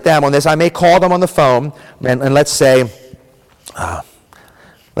I visit them on this, I may call them on the phone, and let's say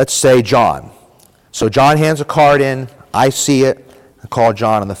John. So John hands a card in, I see it, I call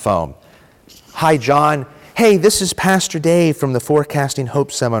John on the phone. Hi, John. Hey, this is Pastor Dave from the Forecasting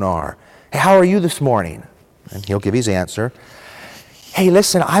Hope Seminar. Hey, how are you this morning? And he'll give his answer. Hey,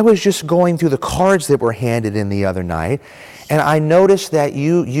 listen, I was just going through the cards that were handed in the other night, and I noticed that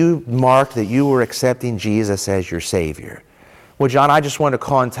you marked that you were accepting Jesus as your Savior. Well, John, I just wanted to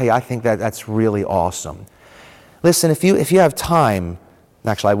call and tell you I think that's really awesome. Listen, if you have time,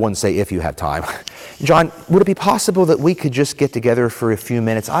 actually I wouldn't say if you have time. John, would it be possible that we could just get together for a few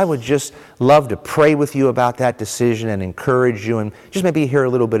minutes? I would just love to pray with you about that decision and encourage you and just maybe hear a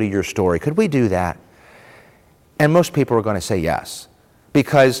little bit of your story. Could we do that? And most people are going to say yes,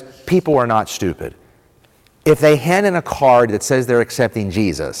 because people are not stupid. If they hand in a card that says they're accepting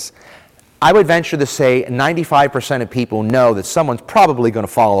Jesus, I would venture to say 95% of people know that someone's probably going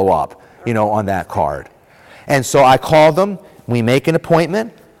to follow up, on that card. And so I call them, we make an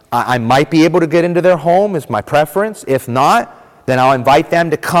appointment. I might be able to get into their home, is my preference. If not, then I'll invite them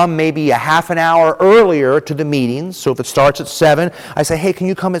to come maybe a half an hour earlier to the meetings. So if it starts at 7, I say, hey, can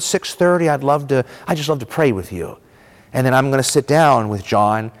you come at 6:30? I just love to pray with you. And then I'm going to sit down with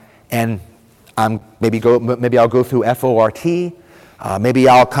John, and maybe I'll go through FORT. Maybe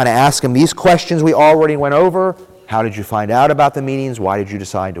I'll kind of ask him these questions we already went over. How did you find out about the meetings? Why did you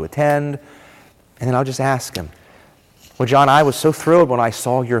decide to attend? And then I'll just ask him, well, John, I was so thrilled when I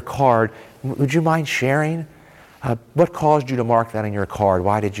saw your card. Would you mind sharing? What caused you to mark that in your card?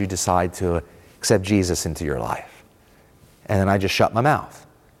 Why did you decide to accept Jesus into your life? And then I just shut my mouth,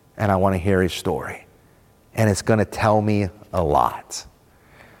 and I want to hear his story. And it's going to tell me a lot.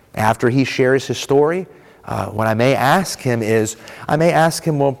 After he shares his story, what I may ask him is,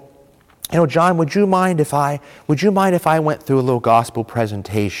 well, John, would you mind if I went through a little gospel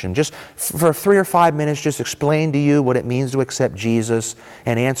presentation, just for 3 or 5 minutes, just explain to you what it means to accept Jesus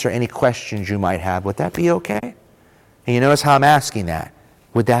and answer any questions you might have? Would that be okay? And you notice how I'm asking that.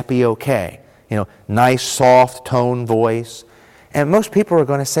 Would that be okay? Nice, soft tone voice. And most people are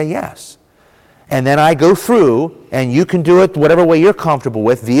going to say yes. And then I go through, and you can do it whatever way you're comfortable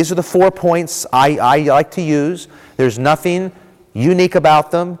with. These are the 4 points I like to use. There's nothing unique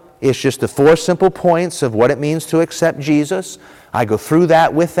about them. It's just the 4 simple points of what it means to accept Jesus. I go through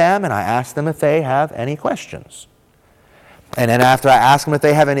that with them, and I ask them if they have any questions. And then after I ask them if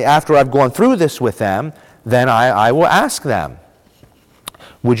they have any, after I've gone through this with them, then I will ask them,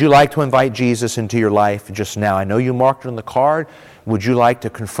 would you like to invite Jesus into your life just now? I know you marked it on the card. Would you like to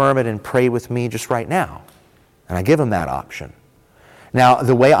confirm it and pray with me just right now? And I give them that option. Now,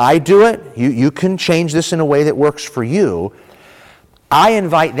 the way I do it, you can change this in a way that works for you. I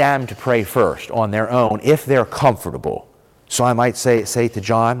invite them to pray first on their own if they're comfortable. So I might say to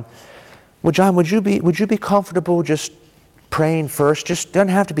John, well, John, would you be comfortable just praying first? Just doesn't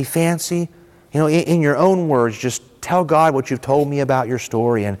have to be fancy. In your own words, just tell God what you've told me about your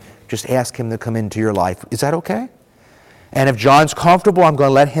story and just ask him to come into your life. Is that okay? And if John's comfortable, I'm going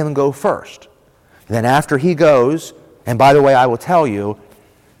to let him go first. And then after he goes, and by the way, I will tell you,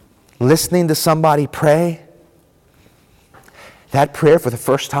 listening to somebody pray, that prayer for the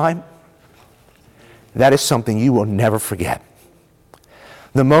first time, that is something you will never forget.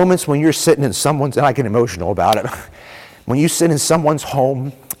 The moments when you're sitting in someone's, and I get emotional about it, when you sit in someone's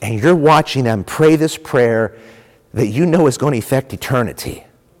home and you're watching them pray this prayer that you know is going to affect eternity,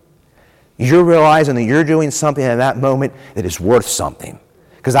 you're realizing that you're doing something in that moment that is worth something.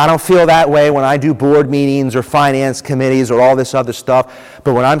 Because I don't feel that way when I do board meetings or finance committees or all this other stuff.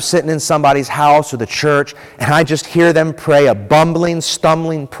 But when I'm sitting in somebody's house or the church and I just hear them pray a bumbling,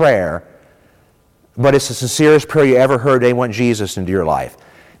 stumbling prayer, but it's the sincerest prayer you ever heard, they want Jesus into your life.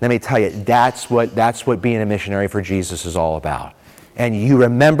 Let me tell you, that's what being a missionary for Jesus is all about. And you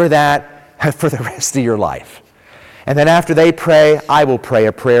remember that for the rest of your life. And then after they pray, I will pray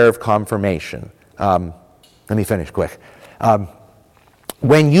a prayer of confirmation. Let me finish quick.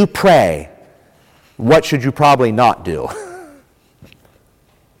 When you pray, what should you probably not do?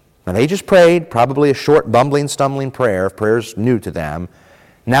 Now, they just prayed probably a short, bumbling, stumbling prayer. If prayer's new to them.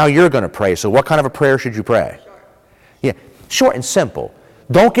 Now you're going to pray. So what kind of a prayer should you pray? Yeah, short and simple.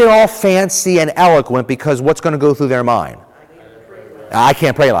 Don't get all fancy and eloquent, because what's going to go through their mind? I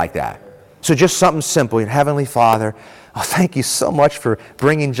can't pray like that. So just something simple. Heavenly Father, thank you so much for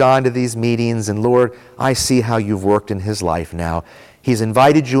bringing John to these meetings. And Lord, I see how you've worked in his life now. He's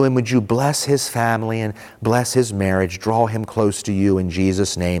invited you in. Would you bless his family and bless his marriage? Draw him close to you in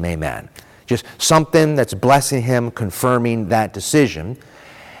Jesus' name, amen. Just something that's blessing him, confirming that decision.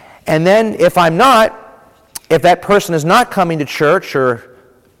 And then if that person is not coming to church, or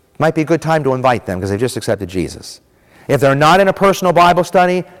it might be a good time to invite them because they've just accepted Jesus. If they're not in a personal Bible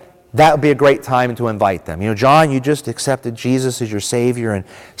study, that would be a great time to invite them. John, you just accepted Jesus as your Savior, and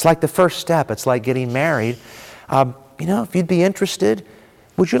it's like the first step. It's like getting married. If you'd be interested,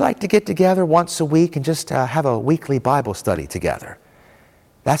 would you like to get together once a week and just have a weekly Bible study together?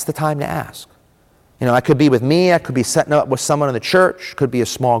 That's the time to ask. It could be with me. I could be setting up with someone in the church. Could be a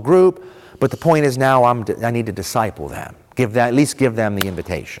small group. But the point is now I need to disciple them. At least give them the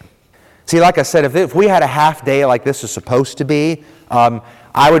invitation. See, like I said, if we had a half day like this is supposed to be,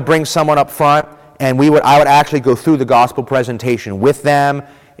 I would bring someone up front, and I would actually go through the gospel presentation with them.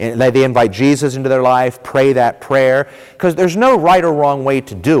 And they invite Jesus into their life, pray that prayer, because there's no right or wrong way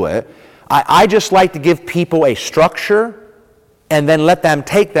to do it. I just like to give people a structure and then let them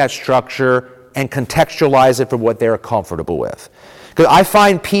take that structure and contextualize it for what they're comfortable with. Because I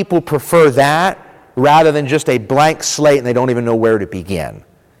find people prefer that rather than just a blank slate and they don't even know where to begin.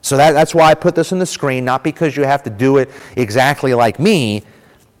 So that's why I put this on the screen, not because you have to do it exactly like me,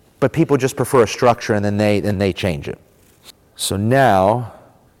 but people just prefer a structure and then they change it. So now,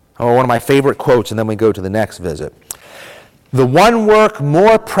 one of my favorite quotes, and then we go to the next visit. The one work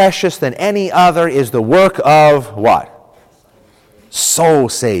more precious than any other is the work of what? Soul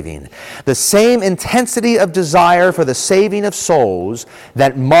saving. The same intensity of desire for the saving of souls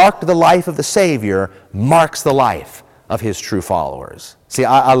that marked the life of the Savior marks the life of his true followers. See,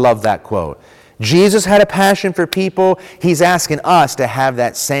 I love that quote. Jesus had a passion for people. He's asking us to have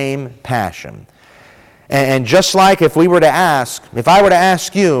that same passion. And just like if I were to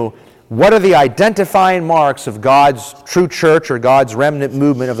ask you, what are the identifying marks of God's true church or God's remnant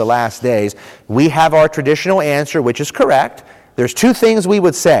movement of the last days? We have our traditional answer, which is correct. There's two things we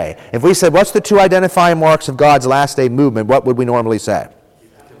would say. If we said, what's the two identifying marks of God's last day movement, what would we normally say?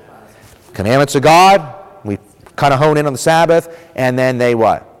 Commandments of God. We kind of hone in on the Sabbath. And then they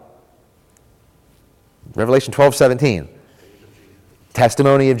what? Revelation 12:17.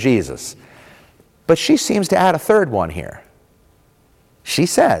 Testimony of Jesus. But she seems to add a third one here. She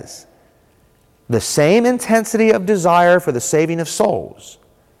says, the same intensity of desire for the saving of souls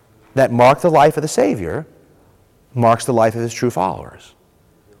that marked the life of the Savior marks the life of his true followers.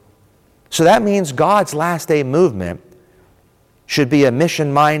 So that means God's last day movement should be a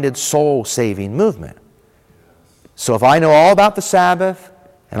mission-minded, soul-saving movement. So if I know all about the Sabbath,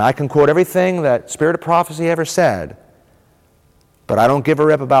 and I can quote everything that Spirit of Prophecy ever said, but I don't give a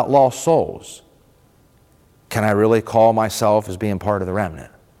rip about lost souls, can I really call myself as being part of the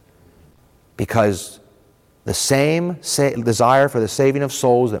remnant? Because the same desire for the saving of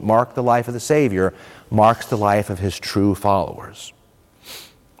souls that marked the life of the Savior marks the life of his true followers.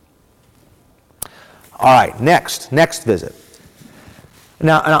 All right, next visit.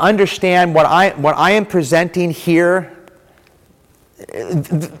 Now understand what I am presenting here.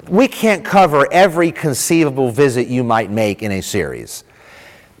 We can't cover every conceivable visit you might make in a series.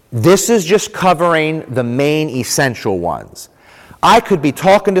 This is just covering the main essential ones. I could be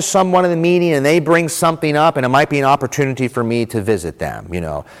talking to someone in the meeting and they bring something up and it might be an opportunity for me to visit them.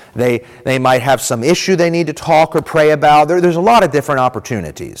 They might have some issue they need to talk or pray about. There's a lot of different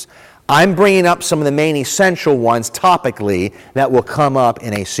opportunities. I'm bringing up some of the main essential ones topically that will come up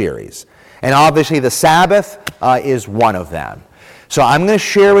in a series. And obviously the Sabbath is one of them. So I'm going to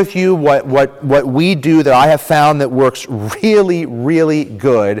share with you what we do that I have found that works really, really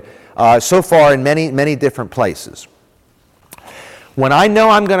good so far in many, many different places. When I know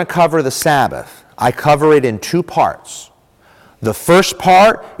I'm going to cover the Sabbath, I cover it in two parts. The first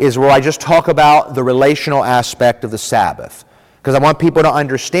part is where I just talk about the relational aspect of the Sabbath. Because I want people to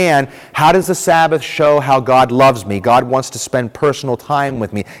understand, how does the Sabbath show how God loves me? God wants to spend personal time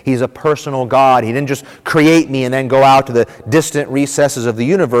with me. He's a personal God. He didn't just create me and then go out to the distant recesses of the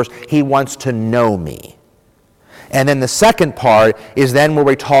universe. He wants to know me. And then the second part is then where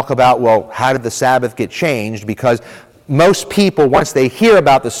we talk about, well, how did the Sabbath get changed? Because most people, once they hear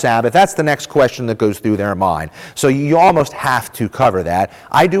about the Sabbath, that's the next question that goes through their mind. So you almost have to cover that.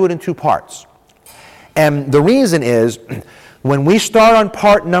 I do it in two parts. And the reason is, when we start on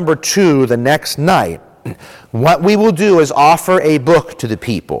part number 2 the next night, what we will do is offer a book to the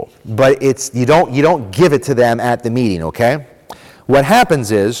people. But you don't give it to them at the meeting, okay? What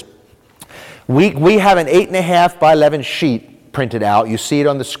happens is, we have an 8.5 by 11 sheet printed out. You see it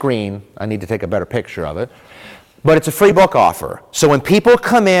on the screen. I need to take a better picture of it. But it's a free book offer. So when people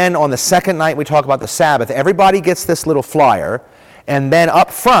come in on the second night we talk about the Sabbath, everybody gets this little flyer. And then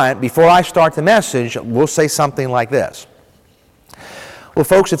up front, before I start the message, we'll say something like this. Well,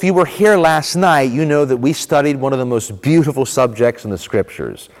 folks, if you were here last night, you know that we studied one of the most beautiful subjects in the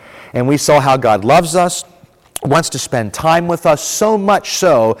Scriptures. And we saw how God loves us, wants to spend time with us, so much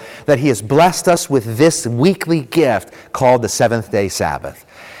so that He has blessed us with this weekly gift called the seventh-day Sabbath.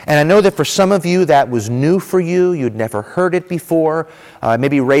 And I know that for some of you that was new for you, you'd never heard it before,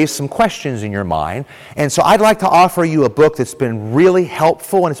 maybe raised some questions in your mind. And so I'd like to offer you a book that's been really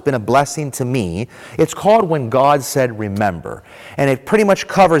helpful and it's been a blessing to me. It's called When God Said Remember. And it pretty much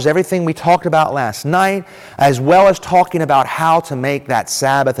covers everything we talked about last night, as well as talking about how to make that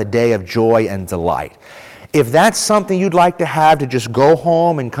Sabbath a day of joy and delight. If that's something you'd like to have to just go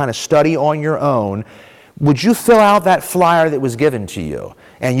home and kind of study on your own, would you fill out that flyer that was given to you?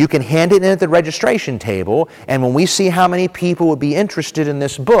 And you can hand it in at the registration table, and when we see how many people would be interested in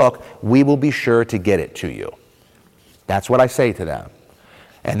this book, we will be sure to get it to you. That's what I say to them.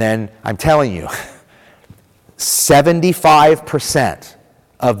 And then I'm telling you, 75%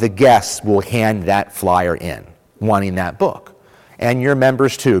 of the guests will hand that flyer in, wanting that book. And your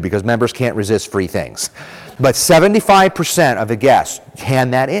members too, because members can't resist free things. But 75% of the guests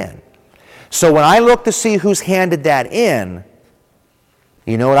hand that in. So when I look to see who's handed that in,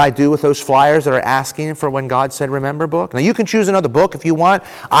 You know what I do with those flyers that are asking for When God Said Remember book? Now, you can choose another book if you want.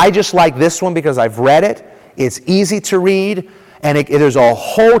 I just like this one because I've read it. It's easy to read, and there's a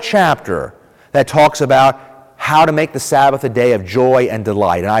whole chapter that talks about how to make the Sabbath a day of joy and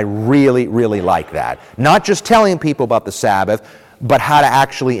delight, and I really, really like that. Not just telling people about the Sabbath, but how to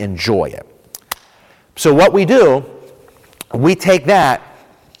actually enjoy it. So what we do, we take that.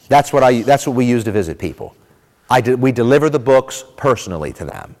 That's what we use to visit people. We deliver the books personally to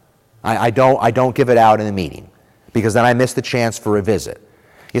them. I don't give it out in a meeting because then I miss the chance for a visit.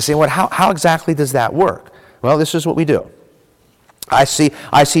 You say, how exactly does that work? Well, this is what we do. I see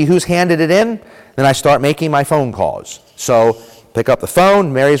who's handed it in, then I start making my phone calls. So pick up the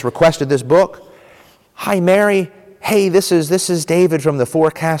phone. Mary's requested this book. Hi, Mary. Hey, this is David from the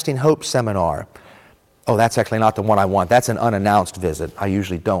Forecasting Hope Seminar. Oh, that's actually not the one I want. That's an unannounced visit. I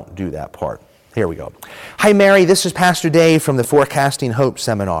usually don't do that part. Here we go. Hi, Mary. This is Pastor Dave from the Forecasting Hope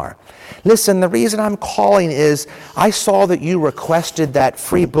Seminar. Listen, the reason I'm calling is I saw that you requested that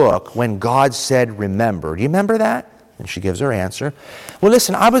free book When God Said Remember. Do you remember that? And she gives her answer. Well,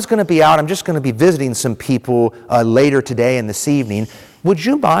 listen, I was going to be out. I'm just going to be visiting some people later today and this evening. Would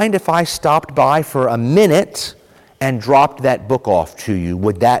you mind if I stopped by for a minute and dropped that book off to you?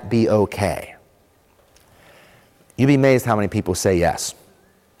 Would that be okay? You'd be amazed how many people say yes.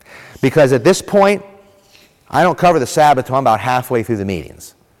 Because at this point, I don't cover the Sabbath until I'm about halfway through the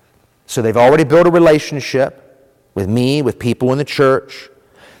meetings. So they've already built a relationship with me, with people in the church.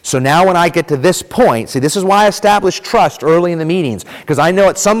 So now when I get to this point, see, this is why I establish trust early in the meetings, because I know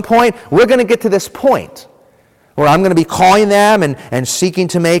at some point we're going to get to this point where I'm going to be calling them and seeking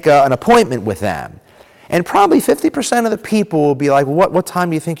to make an appointment with them. And probably 50% of the people will be like, what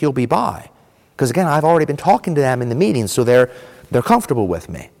time do you think you'll be by? Because again, I've already been talking to them in the meetings, so they're comfortable with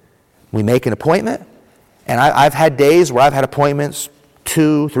me. We make an appointment, and I've had days where I've had appointments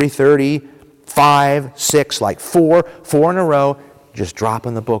 2, 3:30, 5, 6, like 4 in a row, just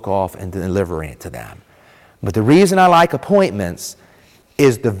dropping the book off and delivering it to them. But the reason I like appointments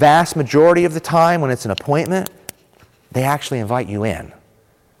is the vast majority of the time when it's an appointment, they actually invite you in.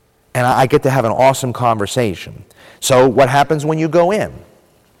 And I get to have an awesome conversation. So what happens when you go in?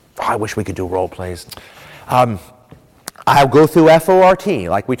 Oh, I wish we could do role plays. I'll go through FORT,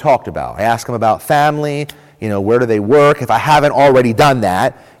 like we talked about. I ask them about family, where do they work, if I haven't already done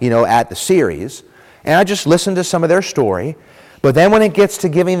that, at the series. And I just listen to some of their story. But then when it gets to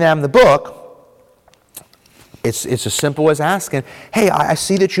giving them the book, it's as simple as asking, hey, I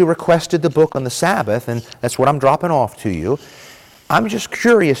see that you requested the book on the Sabbath, and that's what I'm dropping off to you. I'm just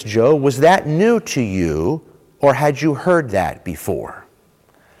curious, Joe, was that new to you, or had you heard that before?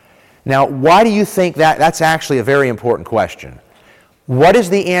 Now, why do you think that? That's actually a very important question. What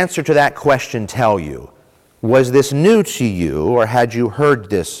does the answer to that question tell you? Was this new to you, or had you heard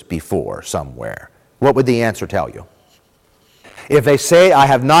this before somewhere? What would the answer tell you? If they say, I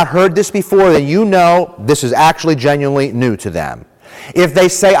have not heard this before, then you know this is actually genuinely new to them. If they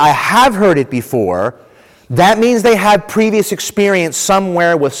say, I have heard it before, that means they had previous experience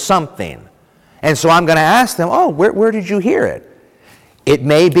somewhere with something. And so I'm going to ask them, where did you hear it? It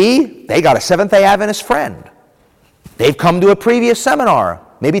may be they got a Seventh-day Adventist friend. They've come to a previous seminar,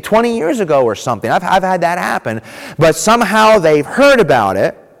 maybe 20 years ago or something. I've had that happen. But somehow they've heard about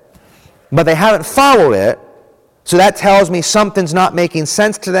it, but they haven't followed it. So that tells me something's not making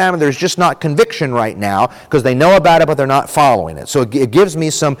sense to them, and there's just not conviction right now because they know about it, but they're not following it. So it gives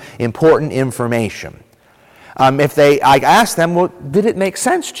me some important information. I ask them, well, did it make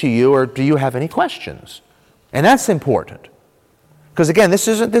sense to you, or do you have any questions? And that's important. Because again, this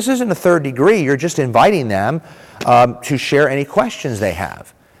isn't a third degree. You're just inviting them to share any questions they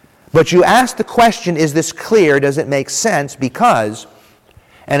have. But you ask the question, is this clear? Does it make sense? Because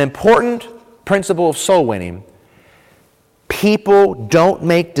an important principle of soul winning, people don't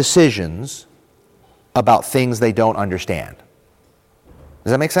make decisions about things they don't understand.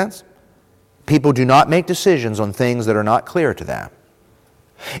 Does that make sense? People do not make decisions on things that are not clear to them.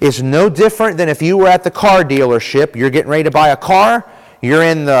 It's no different than if you were at the car dealership, you're getting ready to buy a car, you're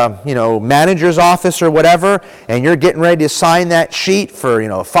in the manager's office or whatever, and you're getting ready to sign that sheet for a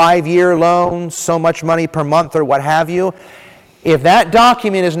 5-year loan, so much money per month or what have you. If that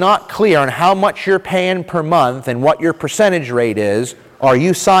document is not clear on how much you're paying per month and what your percentage rate is, are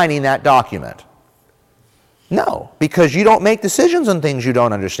you signing that document? No, because you don't make decisions on things you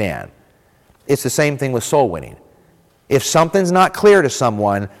don't understand. It's the same thing with soul winning. If something's not clear to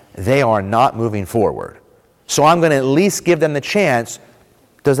someone, they are not moving forward. So I'm going to at least give them the chance,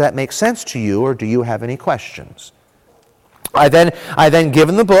 does that make sense to you, or do you have any questions? I then give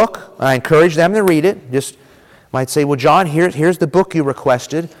them the book. I encourage them to read it. Just Might say, well, John, here's the book you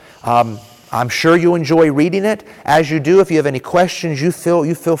requested. I'm sure you enjoy reading it. As you do, if you have any questions, you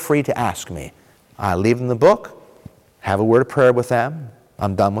feel free to ask me. I leave them the book, have a word of prayer with them.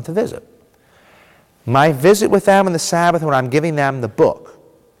 I'm done with the visit. My visit with them on the Sabbath, when I'm giving them the book,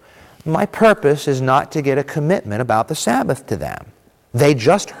 my purpose is not to get a commitment about the Sabbath to them. They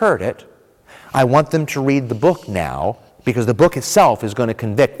just heard it. I want them to read the book now, because the book itself is going to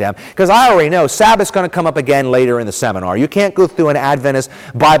convict them. Because I already know Sabbath's going to come up again later in the seminar. You can't go through an Adventist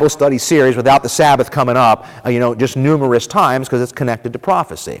Bible study series without the Sabbath coming up, just numerous times, because it's connected to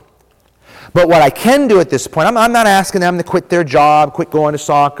prophecy. But what I can do at this point, I'm not asking them to quit their job, quit going to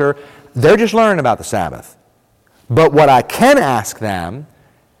soccer. They're just learning about the Sabbath. But what I can ask them,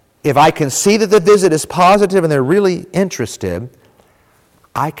 if I can see that the visit is positive and they're really interested,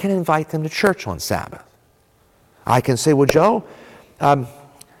 I can invite them to church on Sabbath. I can say, well, Joe,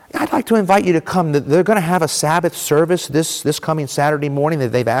 I'd like to invite you to come. They're going to have a Sabbath service this coming Saturday morning that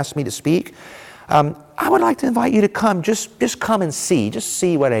they've asked me to speak. I would like to invite you to come. Just come and see. Just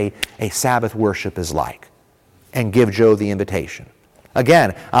see what a Sabbath worship is like. And give Joe the invitation.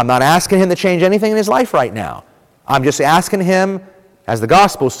 Again, I'm not asking him to change anything in his life right now. I'm just asking him, as the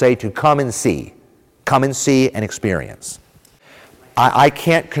Gospels say, to come and see. Come and see and experience. I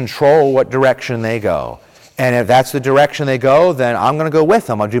can't control what direction they go. And if that's the direction they go, then I'm going to go with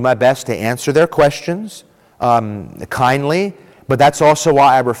them. I'll do my best to answer their questions kindly. But that's also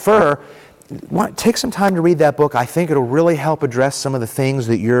why I refer, take some time to read that book. I think it'll really help address some of the things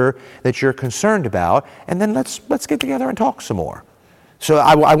that you're concerned about. And then let's get together and talk some more. So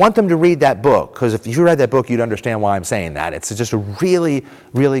I want them to read that book, because if you read that book, you'd understand why I'm saying that. It's just a really,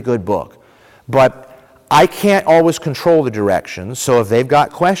 really good book. But I can't always control the directions. So if they've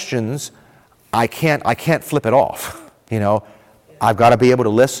got questions, I can't flip it off. I've got to be able to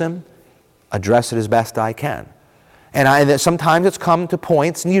listen, address it as best I can. And sometimes it's come to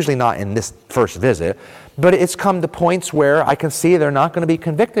points, and usually not in this first visit, but it's come to points where I can see they're not going to be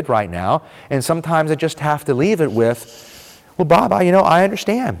convicted right now, and sometimes I just have to leave it with, well, Bob, I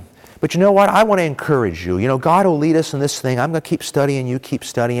understand. But you know what? I want to encourage you. God will lead us in this thing. I'm going to keep studying, you keep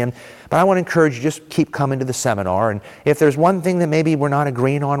studying. But I want to encourage you, just keep coming to the seminar. And if there's one thing that maybe we're not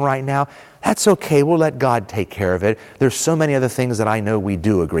agreeing on right now, that's okay. We'll let God take care of it. There's so many other things that I know we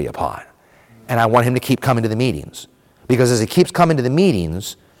do agree upon. And I want him to keep coming to the meetings. Because as he keeps coming to the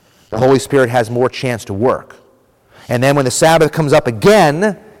meetings, the Holy Spirit has more chance to work. And then when the Sabbath comes up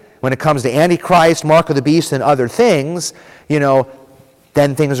again, when it comes to Antichrist, Mark of the Beast, and other things,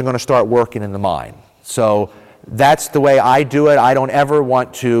 then things are going to start working in the mind. So that's the way I do it. I don't ever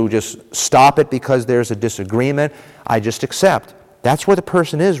want to just stop it because there's a disagreement. I just accept. That's where the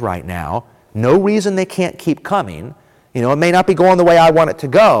person is right now. No reason they can't keep coming. It may not be going the way I want it to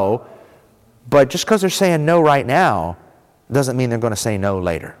go, but just because they're saying no right now doesn't mean they're going to say no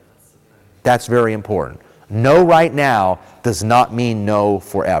later. That's very important. No right now does not mean no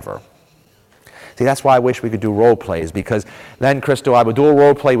forever. See, that's why I wish we could do role plays, because then, Crystal, I would do a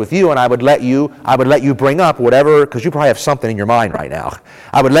role play with you, and I would let you bring up whatever, because you probably have something in your mind right now.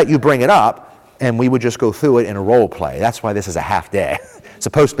 I would let you bring it up, and we would just go through it in a role play. That's why this is a half day. It's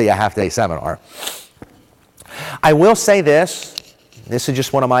supposed to be a half-day seminar. I will say this is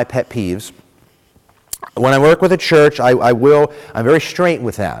just one of my pet peeves. When I work with a church, I'm very straight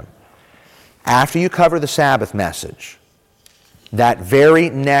with them. After you cover the Sabbath message, that very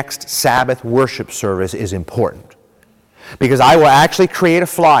next Sabbath worship service is important. Because I will actually create a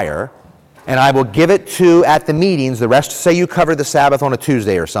flyer, and I will give it to, at the meetings, the rest, say you covered the Sabbath on a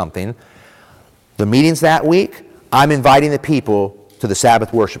Tuesday or something, the meetings that week, I'm inviting the people to the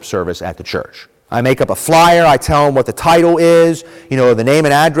Sabbath worship service at the church. I make up a flyer, I tell them what the title is, the name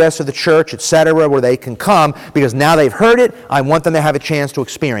and address of the church, etc., where they can come, because now they've heard it, I want them to have a chance to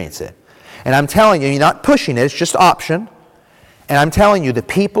experience it. And I'm telling you, you're not pushing it, it's just option. And I'm telling you, the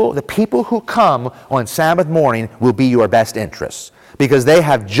people who come on Sabbath morning will be your best interests, because they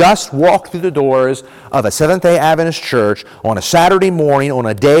have just walked through the doors of a Seventh-day Adventist church on a Saturday morning, on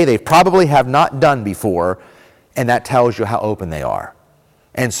a day they probably have not done before, and that tells you how open they are.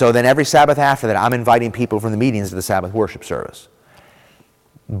 And so then every Sabbath after that, I'm inviting people from the meetings to the Sabbath worship service.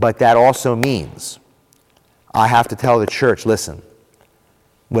 But that also means I have to tell the church, listen,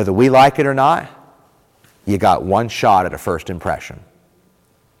 whether we like it or not, you got one shot at a first impression.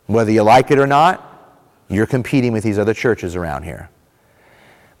 Whether you like it or not, you're competing with these other churches around here.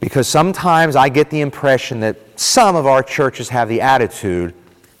 Because sometimes I get the impression that some of our churches have the attitude,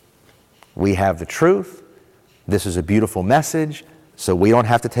 we have the truth, this is a beautiful message, so we don't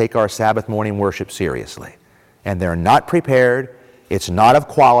have to take our Sabbath morning worship seriously. And they're not prepared, it's not of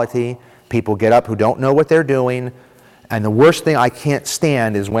quality, People get up who don't know what they're doing. And the worst thing I can't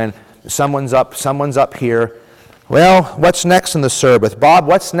stand is when someone's up here. Well, what's next in the service? Bob,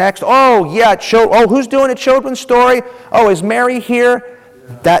 what's next? Oh, yeah, who's doing a children's story? Oh, is Mary here?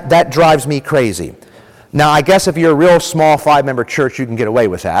 That drives me crazy. Now, I guess if you're a real small 5-member church, you can get away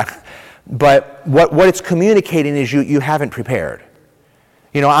with that. But what it's communicating is you haven't prepared.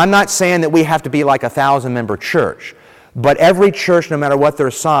 I'm not saying that we have to be like a 1,000-member church, but every church, no matter what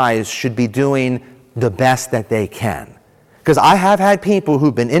their size, should be doing the best that they can. Because I have had people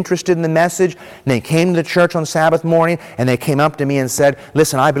who've been interested in the message, and they came to the church on Sabbath morning, and they came up to me and said,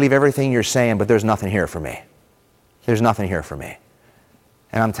 listen, I believe everything you're saying, but there's nothing here for me. There's nothing here for me.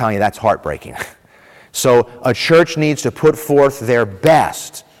 And I'm telling you, that's heartbreaking. So a church needs to put forth their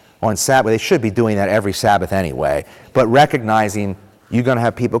best on Sabbath. They should be doing that every Sabbath anyway, but recognizing you're going to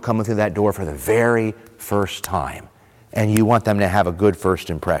have people coming through that door for the very first time, and you want them to have a good first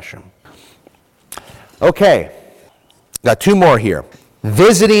impression. Okay, got 2 more here.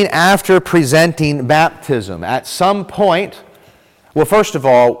 Visiting after presenting baptism. At some point, well, first of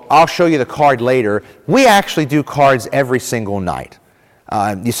all, I'll show you the card later. We actually do cards every single night.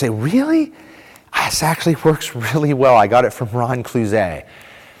 You say, really? This actually works really well. I got it from Ron Cluzet.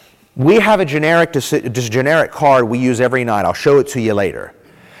 We have a generic card we use every night. I'll show it to you later.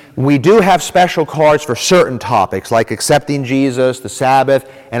 We do have special cards for certain topics, like accepting Jesus, the Sabbath,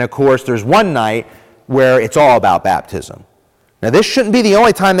 and of course there's one night where it's all about baptism. Now this shouldn't be the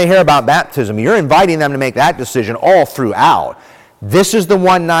only time they hear about baptism. You're inviting them to make that decision all throughout. This is the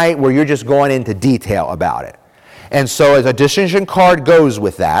one night where you're just going into detail about it. And so as a decision card goes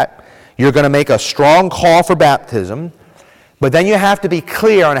with that, you're going to make a strong call for baptism. But then you have to be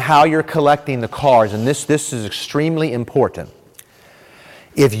clear on how you're collecting the cards, and this is extremely important.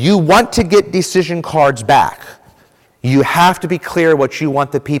 If you want to get decision cards back, you have to be clear what you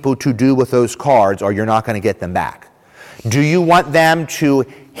want the people to do with those cards, or you're not going to get them back. Do you want them to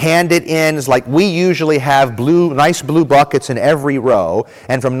hand it in? It's like we usually have nice blue buckets in every row,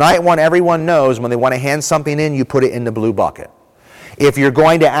 and from night 1, everyone knows when they want to hand something in, you put it in the blue bucket. If you're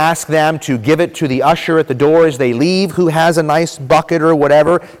going to ask them to give it to the usher at the door as they leave, who has a nice bucket or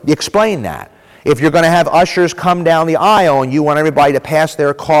whatever, explain that. If you're going to have ushers come down the aisle and you want everybody to pass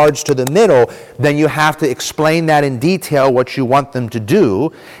their cards to the middle, then you have to explain that in detail what you want them to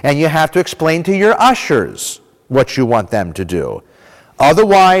do, and you have to explain to your ushers what you want them to do.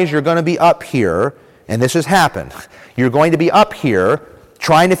 Otherwise, you're going to be up here, and this has happened, you're going to be up here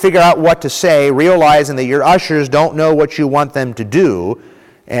trying to figure out what to say, realizing that your ushers don't know what you want them to do,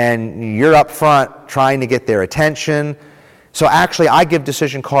 and you're up front trying to get their attention. So actually, I give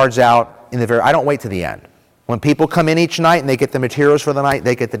decision cards out I don't wait to the end. When people come in each night and they get the materials for the night,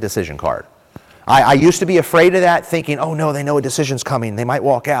 they get the decision card. I used to be afraid of that, thinking, oh no, they know a decision's coming, they might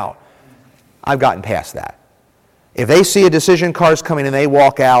walk out. I've gotten past that. If they see a decision card's coming and they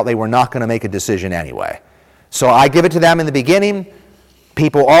walk out, they were not going to make a decision anyway. So I give it to them in the beginning.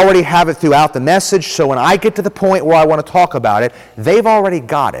 People already have it throughout the message, so when I get to the point where I want to talk about it, they've already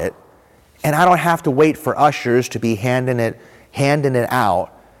got it, and I don't have to wait for ushers to be handing it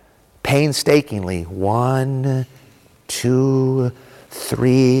out painstakingly. 1, 2,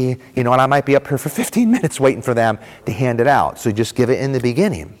 3, and I might be up here for 15 minutes waiting for them to hand it out. So just give it in the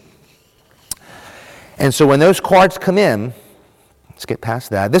beginning. And so when those cards come in, let's get past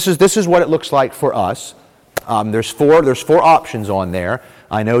that. This is what it looks like for us. There's four options on there.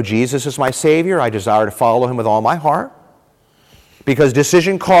 I know Jesus is my Savior. I desire to follow Him with all my heart. Because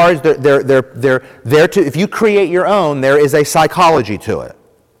decision cards, they're there to, if you create your own, there is a psychology to it.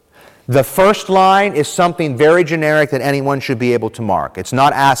 The first line is something very generic that anyone should be able to mark. It's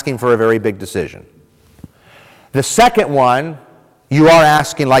not asking for a very big decision. The second one, you are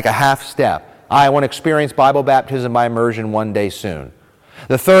asking like a half step. I want to experience Bible baptism by immersion one day soon.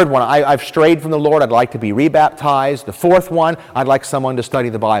 The third one, I've strayed from the Lord. I'd like to be rebaptized. The fourth one, I'd like someone to study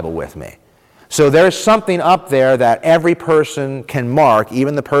the Bible with me. So there's something up there that every person can mark,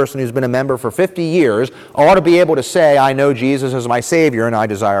 even the person who's been a member for 50 years, ought to be able to say, I know Jesus as my Savior and I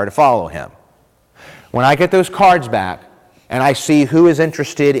desire to follow Him. When I get those cards back and I see who is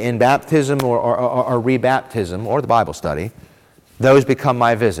interested in baptism or rebaptism or the Bible study, those become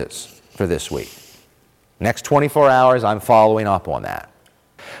my visits for this week. Next 24 hours, I'm following up on that.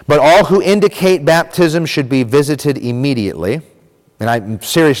 But all who indicate baptism should be visited immediately, and I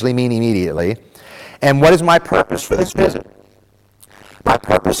seriously mean immediately. And what is my purpose for this visit? My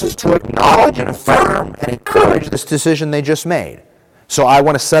purpose is to acknowledge and affirm and encourage this decision they just made. So I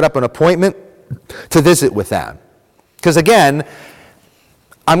want to set up an appointment to visit with them. Because again,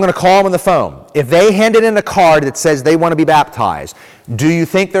 I'm going to call them on the phone. If they handed in a card that says they want to be baptized, do you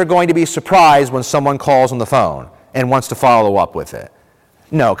think they're going to be surprised when someone calls on the phone and wants to follow up with it?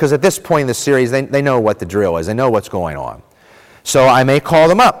 No, because at this point in the series, they know what the drill is. They know what's going on. So I may call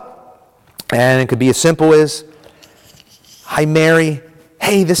them up, and it could be as simple as, "Hi, Mary.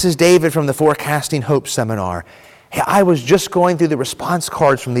 Hey, this is David from the Forecasting Hope Seminar. Hey, I was just going through the response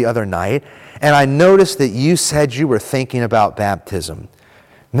cards from the other night, and I noticed that you said you were thinking about baptism.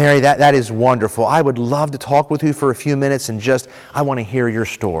 Mary, that is wonderful. I would love to talk with you for a few minutes and I want to hear your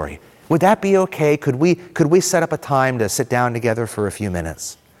story. Would that be okay? Could we set up a time to sit down together for a few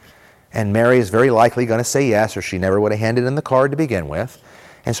minutes?" And Mary is very likely going to say yes, or she never would have handed in the card to begin with.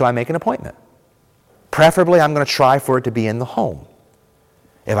 And so I make an appointment. Preferably, I'm going to try for it to be in the home.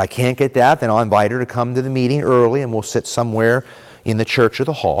 If I can't get that, then I'll invite her to come to the meeting early, and we'll sit somewhere in the church or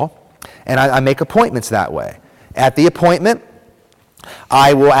the hall. And I make appointments that way. At the appointment,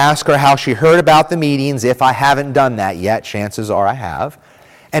 I will ask her how she heard about the meetings. If I haven't done that yet, chances are I have.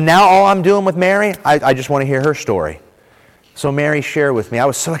 And now all I'm doing with Mary, I just want to hear her story. So Mary, share with me. I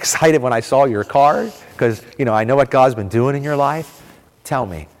was so excited when I saw your card because, I know what God's been doing in your life. Tell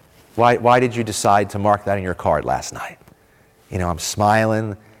me, why did you decide to mark that in your card last night? I'm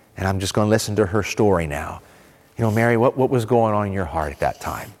smiling, and I'm just going to listen to her story now. Mary, what was going on in your heart at that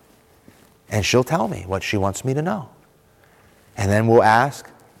time? And she'll tell me what she wants me to know. And then we'll ask,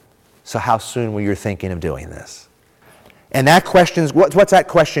 so how soon were you thinking of doing this? And that question's, what's that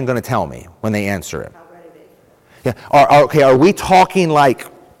question going to tell me when they answer it? Yeah. Are we talking like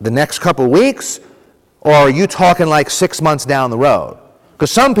the next couple of weeks, or are you talking like 6 months down the road?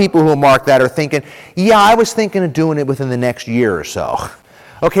 Because some people who will mark that are thinking, yeah, I was thinking of doing it within the next year or so.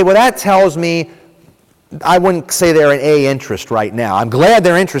 Okay, well that tells me, I wouldn't say they're an A interest right now. I'm glad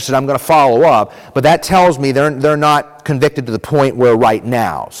they're interested, I'm going to follow up, but that tells me they're not convicted to the point where right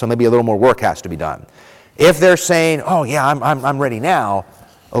now, so maybe a little more work has to be done. If they're saying, oh yeah, I'm ready now,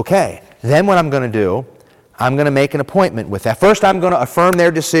 okay, then what I'm going to do, I'm going to make an appointment with that. First, I'm going to affirm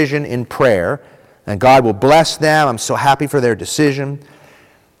their decision in prayer, and God will bless them. I'm so happy for their decision.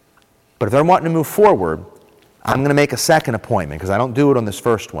 But if they're wanting to move forward, I'm going to make a second appointment, because I don't do it on this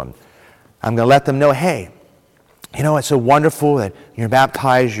first one. I'm going to let them know, hey, it's so wonderful that you're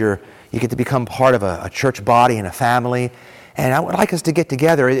baptized, you get to become part of a church body and a family, and I would like us to get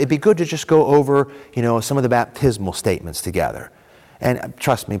together. It'd be good to just go over, some of the baptismal statements together. And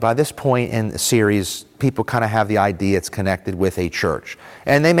trust me, by this point in the series, people kind of have the idea it's connected with a church.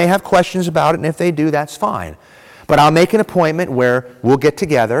 And they may have questions about it, and if they do, that's fine. But I'll make an appointment where we'll get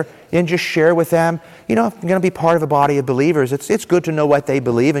together and just share with them, if I'm going to be part of a body of believers, it's good to know what they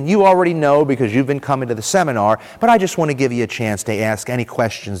believe. And you already know because you've been coming to the seminar, but I just want to give you a chance to ask any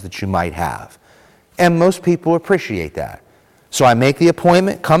questions that you might have. And most people appreciate that. So I make the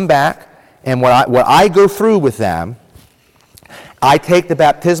appointment, come back, and what I go through with them, I take the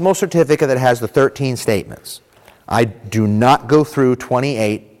baptismal certificate that has the 13 statements. I do not go through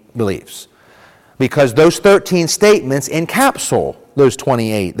 28 beliefs, because those 13 statements encapsulate those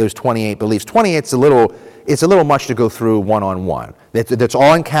 28 beliefs. 28's it's a little much to go through one-on-one. That's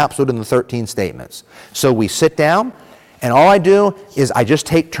all encapsulated in the 13 statements. So we sit down, and all I do is I just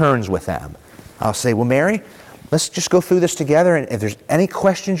take turns with them. I'll say, well, Mary, let's just go through this together, and if there's any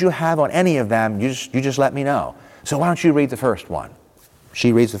questions you have on any of them, you just let me know. So why don't you read the first one?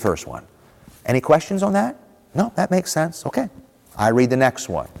 She reads the first one. Any questions on that? No, that makes sense. Okay. I read the next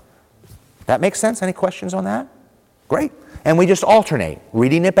one. That makes sense? Any questions on that? Great. And we just alternate,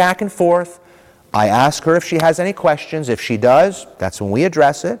 reading it back and forth. I ask her if she has any questions. If she does, that's when we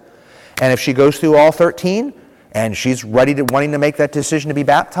address it. And if she goes through all 13 and she's wanting to make that decision to be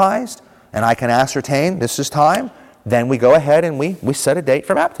baptized, and I can ascertain this is time, then we go ahead and we set a date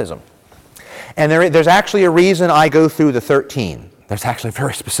for baptism. And there's actually a reason I go through the 13. There's actually a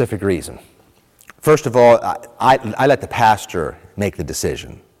very specific reason. First of all, I let the pastor make the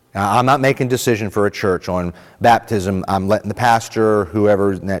decision. I'm not making a decision for a church on baptism. I'm letting the pastor,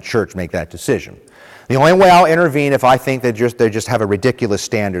 whoever in that church, make that decision. The only way I'll intervene if I think they just have a ridiculous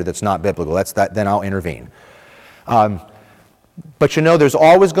standard that's not biblical. Then I'll intervene. But there's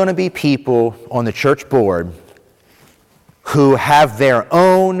always going to be people on the church board who have their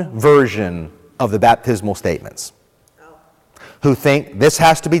own version of the baptismal statements, who think this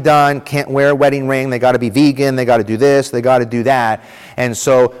has to be done, can't wear a wedding ring, they got to be vegan, they got to do this, they got to do that. And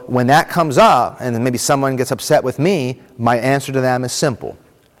so when that comes up, and then maybe someone gets upset with me, my answer to them is simple.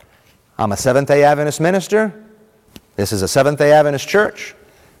 I'm a Seventh-day Adventist minister. This is a Seventh-day Adventist church.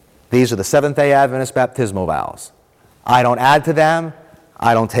 These are the Seventh-day Adventist baptismal vows. I don't add to them.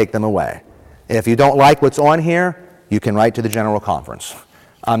 I don't take them away. If you don't like what's on here, you can write to the General Conference.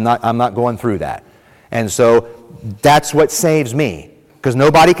 I'm not going through that. And so that's what saves me. Because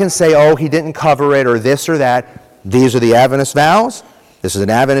nobody can say, oh, he didn't cover it or this or that. These are the Adventist vows. This is an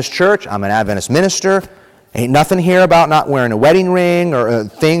Adventist church. I'm an Adventist minister. Ain't nothing here about not wearing a wedding ring or a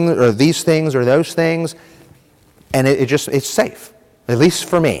thing or these things or those things. And it's safe, at least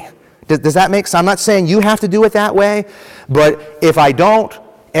for me. Does that make sense? I'm not saying you have to do it that way, but if I don't,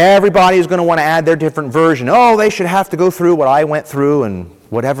 everybody is going to want to add their different version. Oh, they should have to go through what I went through and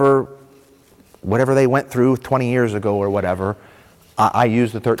whatever they went through 20 years ago or whatever. I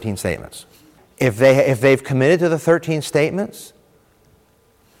use the 13 statements. If they've committed to the 13 statements,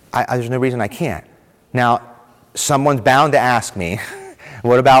 there's no reason I can't. Now, someone's bound to ask me,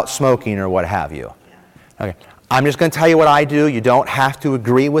 what about smoking or what have you? Okay, I'm just going to tell you what I do. You don't have to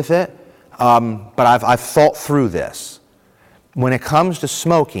agree with it, but I've thought through this. When it comes to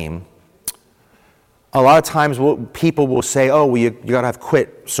smoking, a lot of times people will say, oh, well, you got to have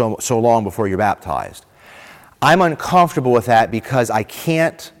quit so long before you're baptized. I'm uncomfortable with that because I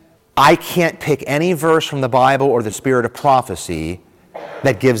can't pick any verse from the Bible or the spirit of prophecy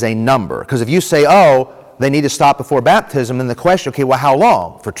that gives a number. Because if you say, oh, they need to stop before baptism, then the question, okay, well, how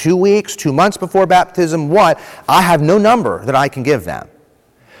long? For 2 weeks, 2 months before baptism, what? I have no number that I can give them.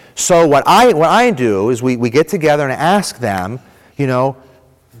 So what I do is we get together and ask them, do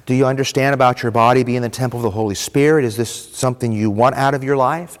you understand about your body being the temple of the Holy Spirit? Is this something you want out of your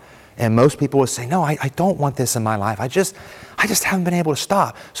life? And most people will say, no, I don't want this in my life. I just haven't been able to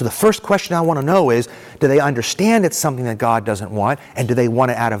stop. So the first question I want to know is, do they understand it's something that God doesn't want, and do they want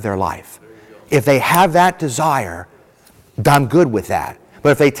it out of their life? If they have that desire, I'm good with that. But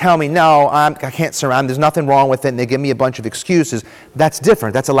if they tell me, no, I can't surrender, there's nothing wrong with it, and they give me a bunch of excuses, that's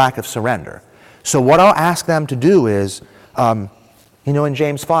different. That's a lack of surrender. So what I'll ask them to do is, in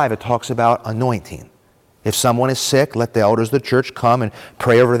James 5, it talks about anointing. If someone is sick, let the elders of the church come and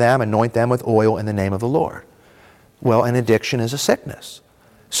pray over them, anoint them with oil in the name of the Lord. Well, an addiction is a sickness.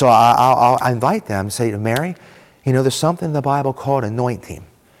 So I'll invite them and say to Mary, there's something in the Bible called anointing.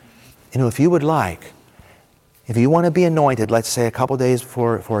 If you would like, if you want to be anointed, let's say a couple days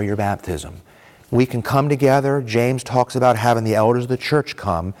before your baptism, we can come together. James talks about having the elders of the church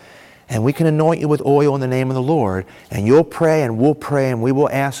come, and we can anoint you with oil in the name of the Lord, and you'll pray and we'll pray and we will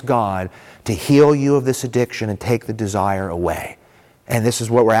ask God to heal you of this addiction and take the desire away. And this is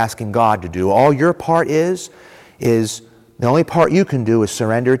what we're asking God to do. All your part is the only part you can do is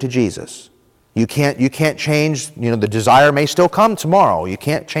surrender to Jesus. You can't change, the desire may still come tomorrow. You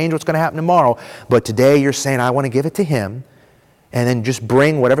can't change what's going to happen tomorrow. But today you're saying, I want to give it to Him. And then just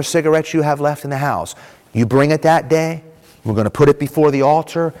bring whatever cigarettes you have left in the house. You bring it that day. We're going to put it before the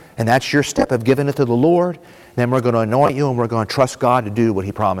altar. And that's your step of giving it to the Lord. Then we're going to anoint you and we're going to trust God to do what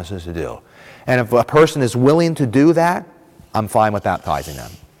He promises to do. And if a person is willing to do that, I'm fine with baptizing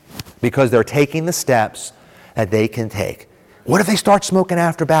them. Because they're taking the steps that they can take. What if they start smoking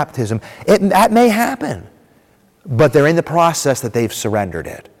after baptism? That may happen. But they're in the process that they've surrendered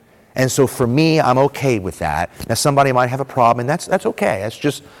it. And so for me, I'm okay with that. Now somebody might have a problem, and that's okay. That's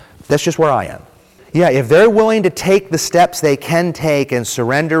just where I am. Yeah, if they're willing to take the steps they can take and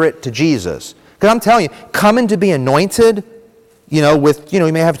surrender it to Jesus. Because I'm telling you, coming to be anointed, you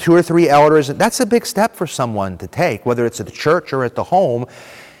may have 2 or 3 elders. That's a big step for someone to take, whether it's at the church or at the home.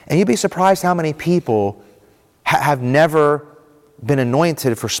 And you'd be surprised how many people have never been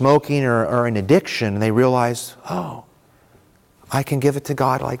anointed for smoking or an addiction, and they realize, oh, I can give it to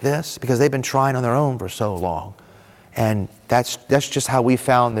God like this, because they've been trying on their own for so long. And that's just how we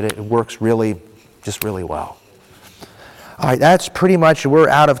found that it works really well. All right, that's pretty much, we're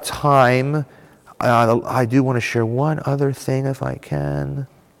out of time. I do want to share one other thing if I can.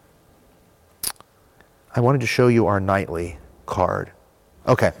 I wanted to show you our nightly card.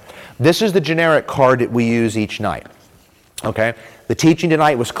 Okay, this is the generic card that we use each night. Okay, the teaching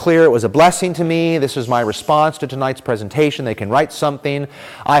tonight was clear. It was a blessing to me. This is my response to tonight's presentation. They can write something.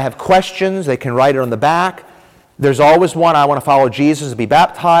 I have questions. They can write it on the back. There's always one, I want to follow Jesus and be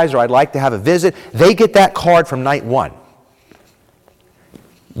baptized, or I'd like to have a visit. They get that card from night 1.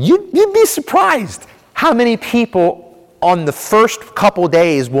 You'd be surprised how many people on the first couple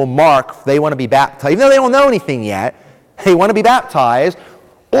days will mark they want to be baptized. Even though they don't know anything yet, they want to be baptized,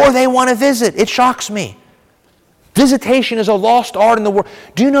 or they want to visit. It shocks me. Visitation is a lost art in the world.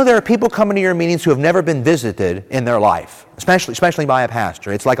 Do you know there are people coming to your meetings who have never been visited in their life, especially by a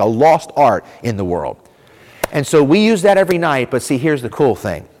pastor? It's like a lost art in the world. And so we use that every night, but see, here's the cool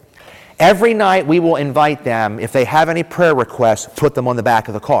thing. Every night we will invite them, if they have any prayer requests, put them on the back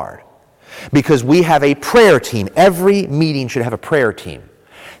of the card. Because we have a prayer team. Every meeting should have a prayer team.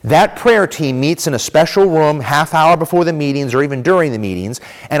 That prayer team meets in a special room half hour before the meetings or even during the meetings,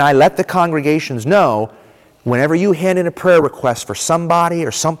 and I let the congregations know whenever you hand in a prayer request for somebody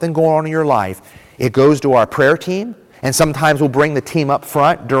or something going on in your life, it goes to our prayer team, and sometimes we'll bring the team up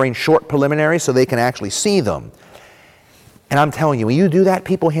front during short preliminaries so they can actually see them. And I'm telling you, when you do that,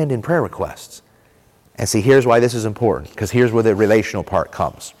 people hand in prayer requests. And see, here's why this is important, because here's where the relational part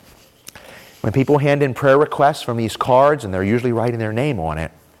comes. When people hand in prayer requests from these cards, and they're usually writing their name on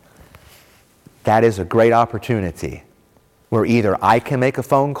it, that is a great opportunity where either I can make a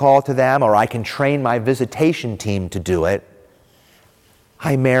phone call to them or I can train my visitation team to do it.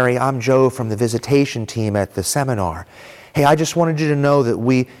 Hi, Mary, I'm Joe from the visitation team at the seminar. Hey, I just wanted you to know that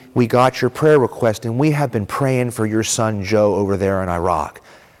we got your prayer request and we have been praying for your son Joe over there in Iraq.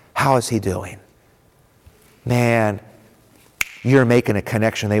 How is he doing? Man, you're making a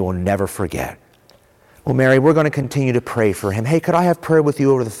connection they will never forget. Well, Mary, we're going to continue to pray for him. Hey, could I have prayer with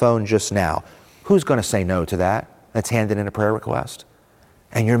you over the phone just now? Who's going to say no to that? That's handed in a prayer request.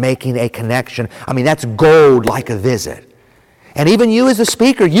 And you're making a connection. I mean, that's gold like a visit. And even you as a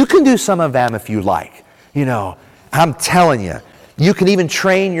speaker, you can do some of them if you like. You know, I'm telling you, you can even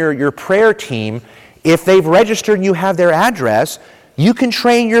train your prayer team. If they've registered and you have their address, you can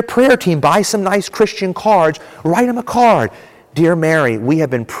train your prayer team, buy some nice Christian cards, write them a card. Dear Mary, we have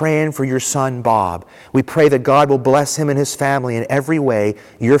been praying for your son Bob. We pray that God will bless him and his family in every way.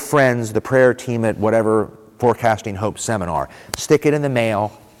 Your friends, the prayer team at whatever Forecasting Hope seminar, stick it in the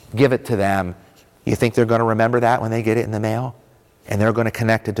mail, give it to them. You think they're going to remember that when they get it in the mail? And they're going to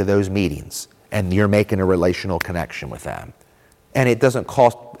connect it to those meetings. And you're making a relational connection with them. And it doesn't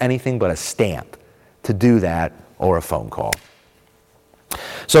cost anything but a stamp to do that or a phone call.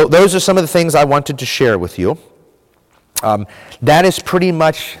 So those are some of the things I wanted to share with you. That is pretty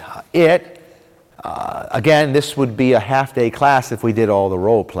much it. Again, this would be a half-day class if we did all the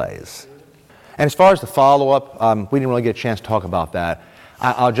role plays. And as far as the follow-up, we didn't really get a chance to talk about that.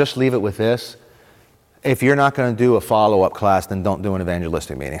 I'll just leave it with this. If you're not going to do a follow-up class, then don't do an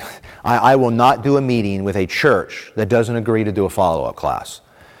evangelistic meeting. I will not do a meeting with a church that doesn't agree to do a follow-up class.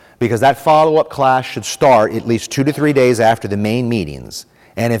 Because that follow-up class should start at least 2 to 3 days after the main meetings.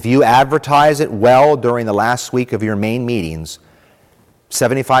 And if you advertise it well during the last week of your main meetings,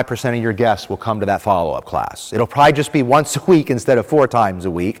 75% of your guests will come to that follow-up class. It'll probably just be once a week instead of 4 times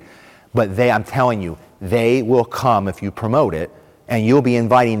a week. But I'm telling you, they will come if you promote it, and you'll be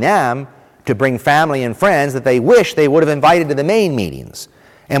inviting them to bring family and friends that they wish they would have invited to the main meetings.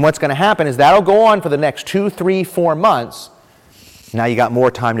 And what's going to happen is that'll go on for the next 2, 3, 4 months. Now you got more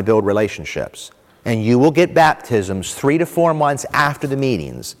time to build relationships. And you will get baptisms 3 to 4 months after the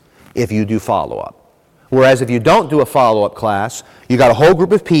meetings if you do follow-up. Whereas if you don't do a follow-up class, you got a whole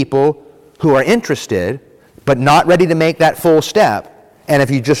group of people who are interested but not ready to make that full step. And if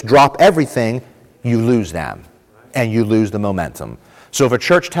you just drop everything, you lose them and you lose the momentum. So if a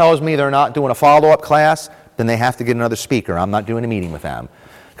church tells me they're not doing a follow-up class, then they have to get another speaker. I'm not doing a meeting with them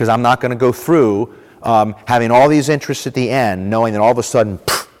because I'm not going to go through having all these interests at the end, knowing that all of a sudden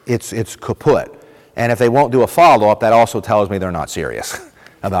it's kaput. And if they won't do a follow-up, that also tells me they're not serious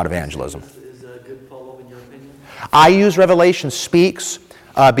about evangelism. Is a good follow-up in your opinion? I use Revelation Speaks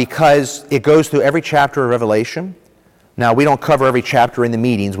because it goes through every chapter of Revelation. Now, we don't cover every chapter in the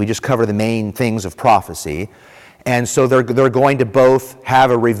meetings. We just cover the main things of prophecy. And so they're going to both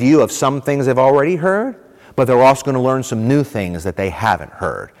have a review of some things they've already heard, but they're also going to learn some new things that they haven't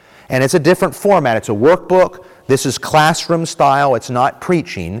heard. And it's a different format. It's a workbook. This is classroom style. It's not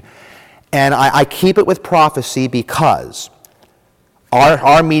preaching. And I keep it with prophecy because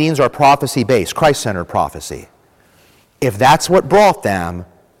our meetings are prophecy-based, Christ-centered prophecy. If that's what brought them,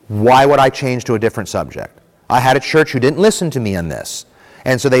 why would I change to a different subject? I had a church who didn't listen to me on this.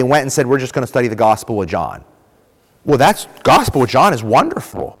 And so they went and said, we're just going to study the Gospel of John. Well, that's Gospel of John is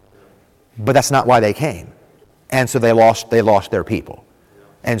wonderful, but that's not why they came. And so they lost their people.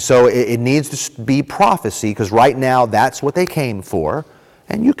 And so it needs to be prophecy because right now that's what they came for.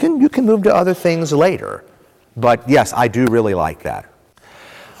 And you can move to other things later. But yes, I do really like that.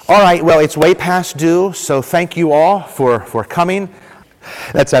 All right, well, it's way past due, so thank you all for coming.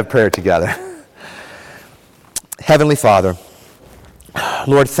 Let's have prayer together. Heavenly Father,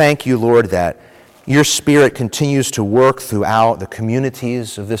 Lord, thank you, Lord, that your Spirit continues to work throughout the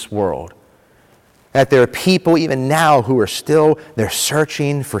communities of this world. That there are people even now who are they're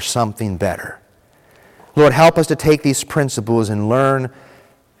searching for something better. Lord, help us to take these principles and learn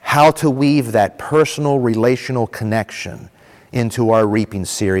how to weave that personal relational connection into our reaping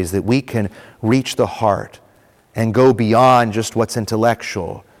series, that we can reach the heart and go beyond just what's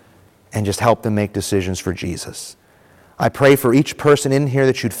intellectual and just help them make decisions for Jesus. I pray for each person in here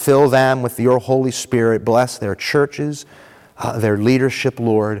that you'd fill them with your Holy Spirit, bless their churches, their leadership,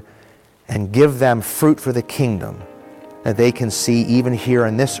 Lord, and give them fruit for the kingdom that they can see even here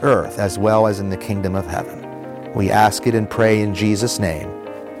on this earth as well as in the kingdom of heaven. We ask it and pray in Jesus' name.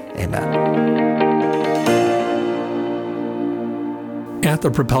 Amen. At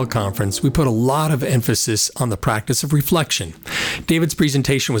the Propel Conference, we put a lot of emphasis on the practice of reflection. David's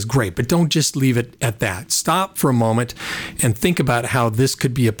presentation was great, but don't just leave it at that. Stop for a moment and think about how this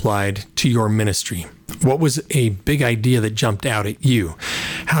could be applied to your ministry. What was a big idea that jumped out at you?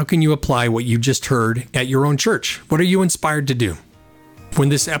 How can you apply what you just heard at your own church? What are you inspired to do? When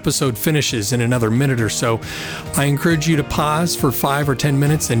this episode finishes in another minute or so, I encourage you to pause for 5 or 10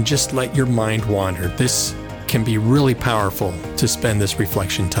 minutes and just let your mind wander. This can be really powerful to spend this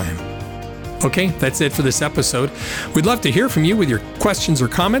reflection time. Okay, that's it for this episode. We'd love to hear from you with your questions or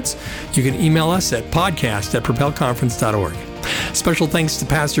comments. You can email us at podcast@propelconference.org. Special thanks to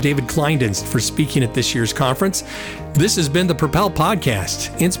Pastor David Klinedinst for speaking at this year's conference. This has been the Propel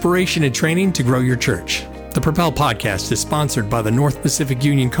Podcast, inspiration and training to grow your church. The Propel Podcast is sponsored by the North Pacific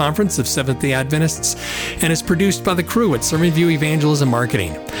Union Conference of Seventh-day Adventists and is produced by the crew at Sermon View Evangelism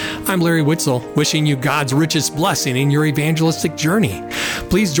Marketing. I'm Larry Witzel, wishing you God's richest blessing in your evangelistic journey.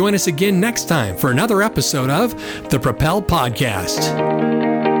 Please join us again next time for another episode of the Propel Podcast.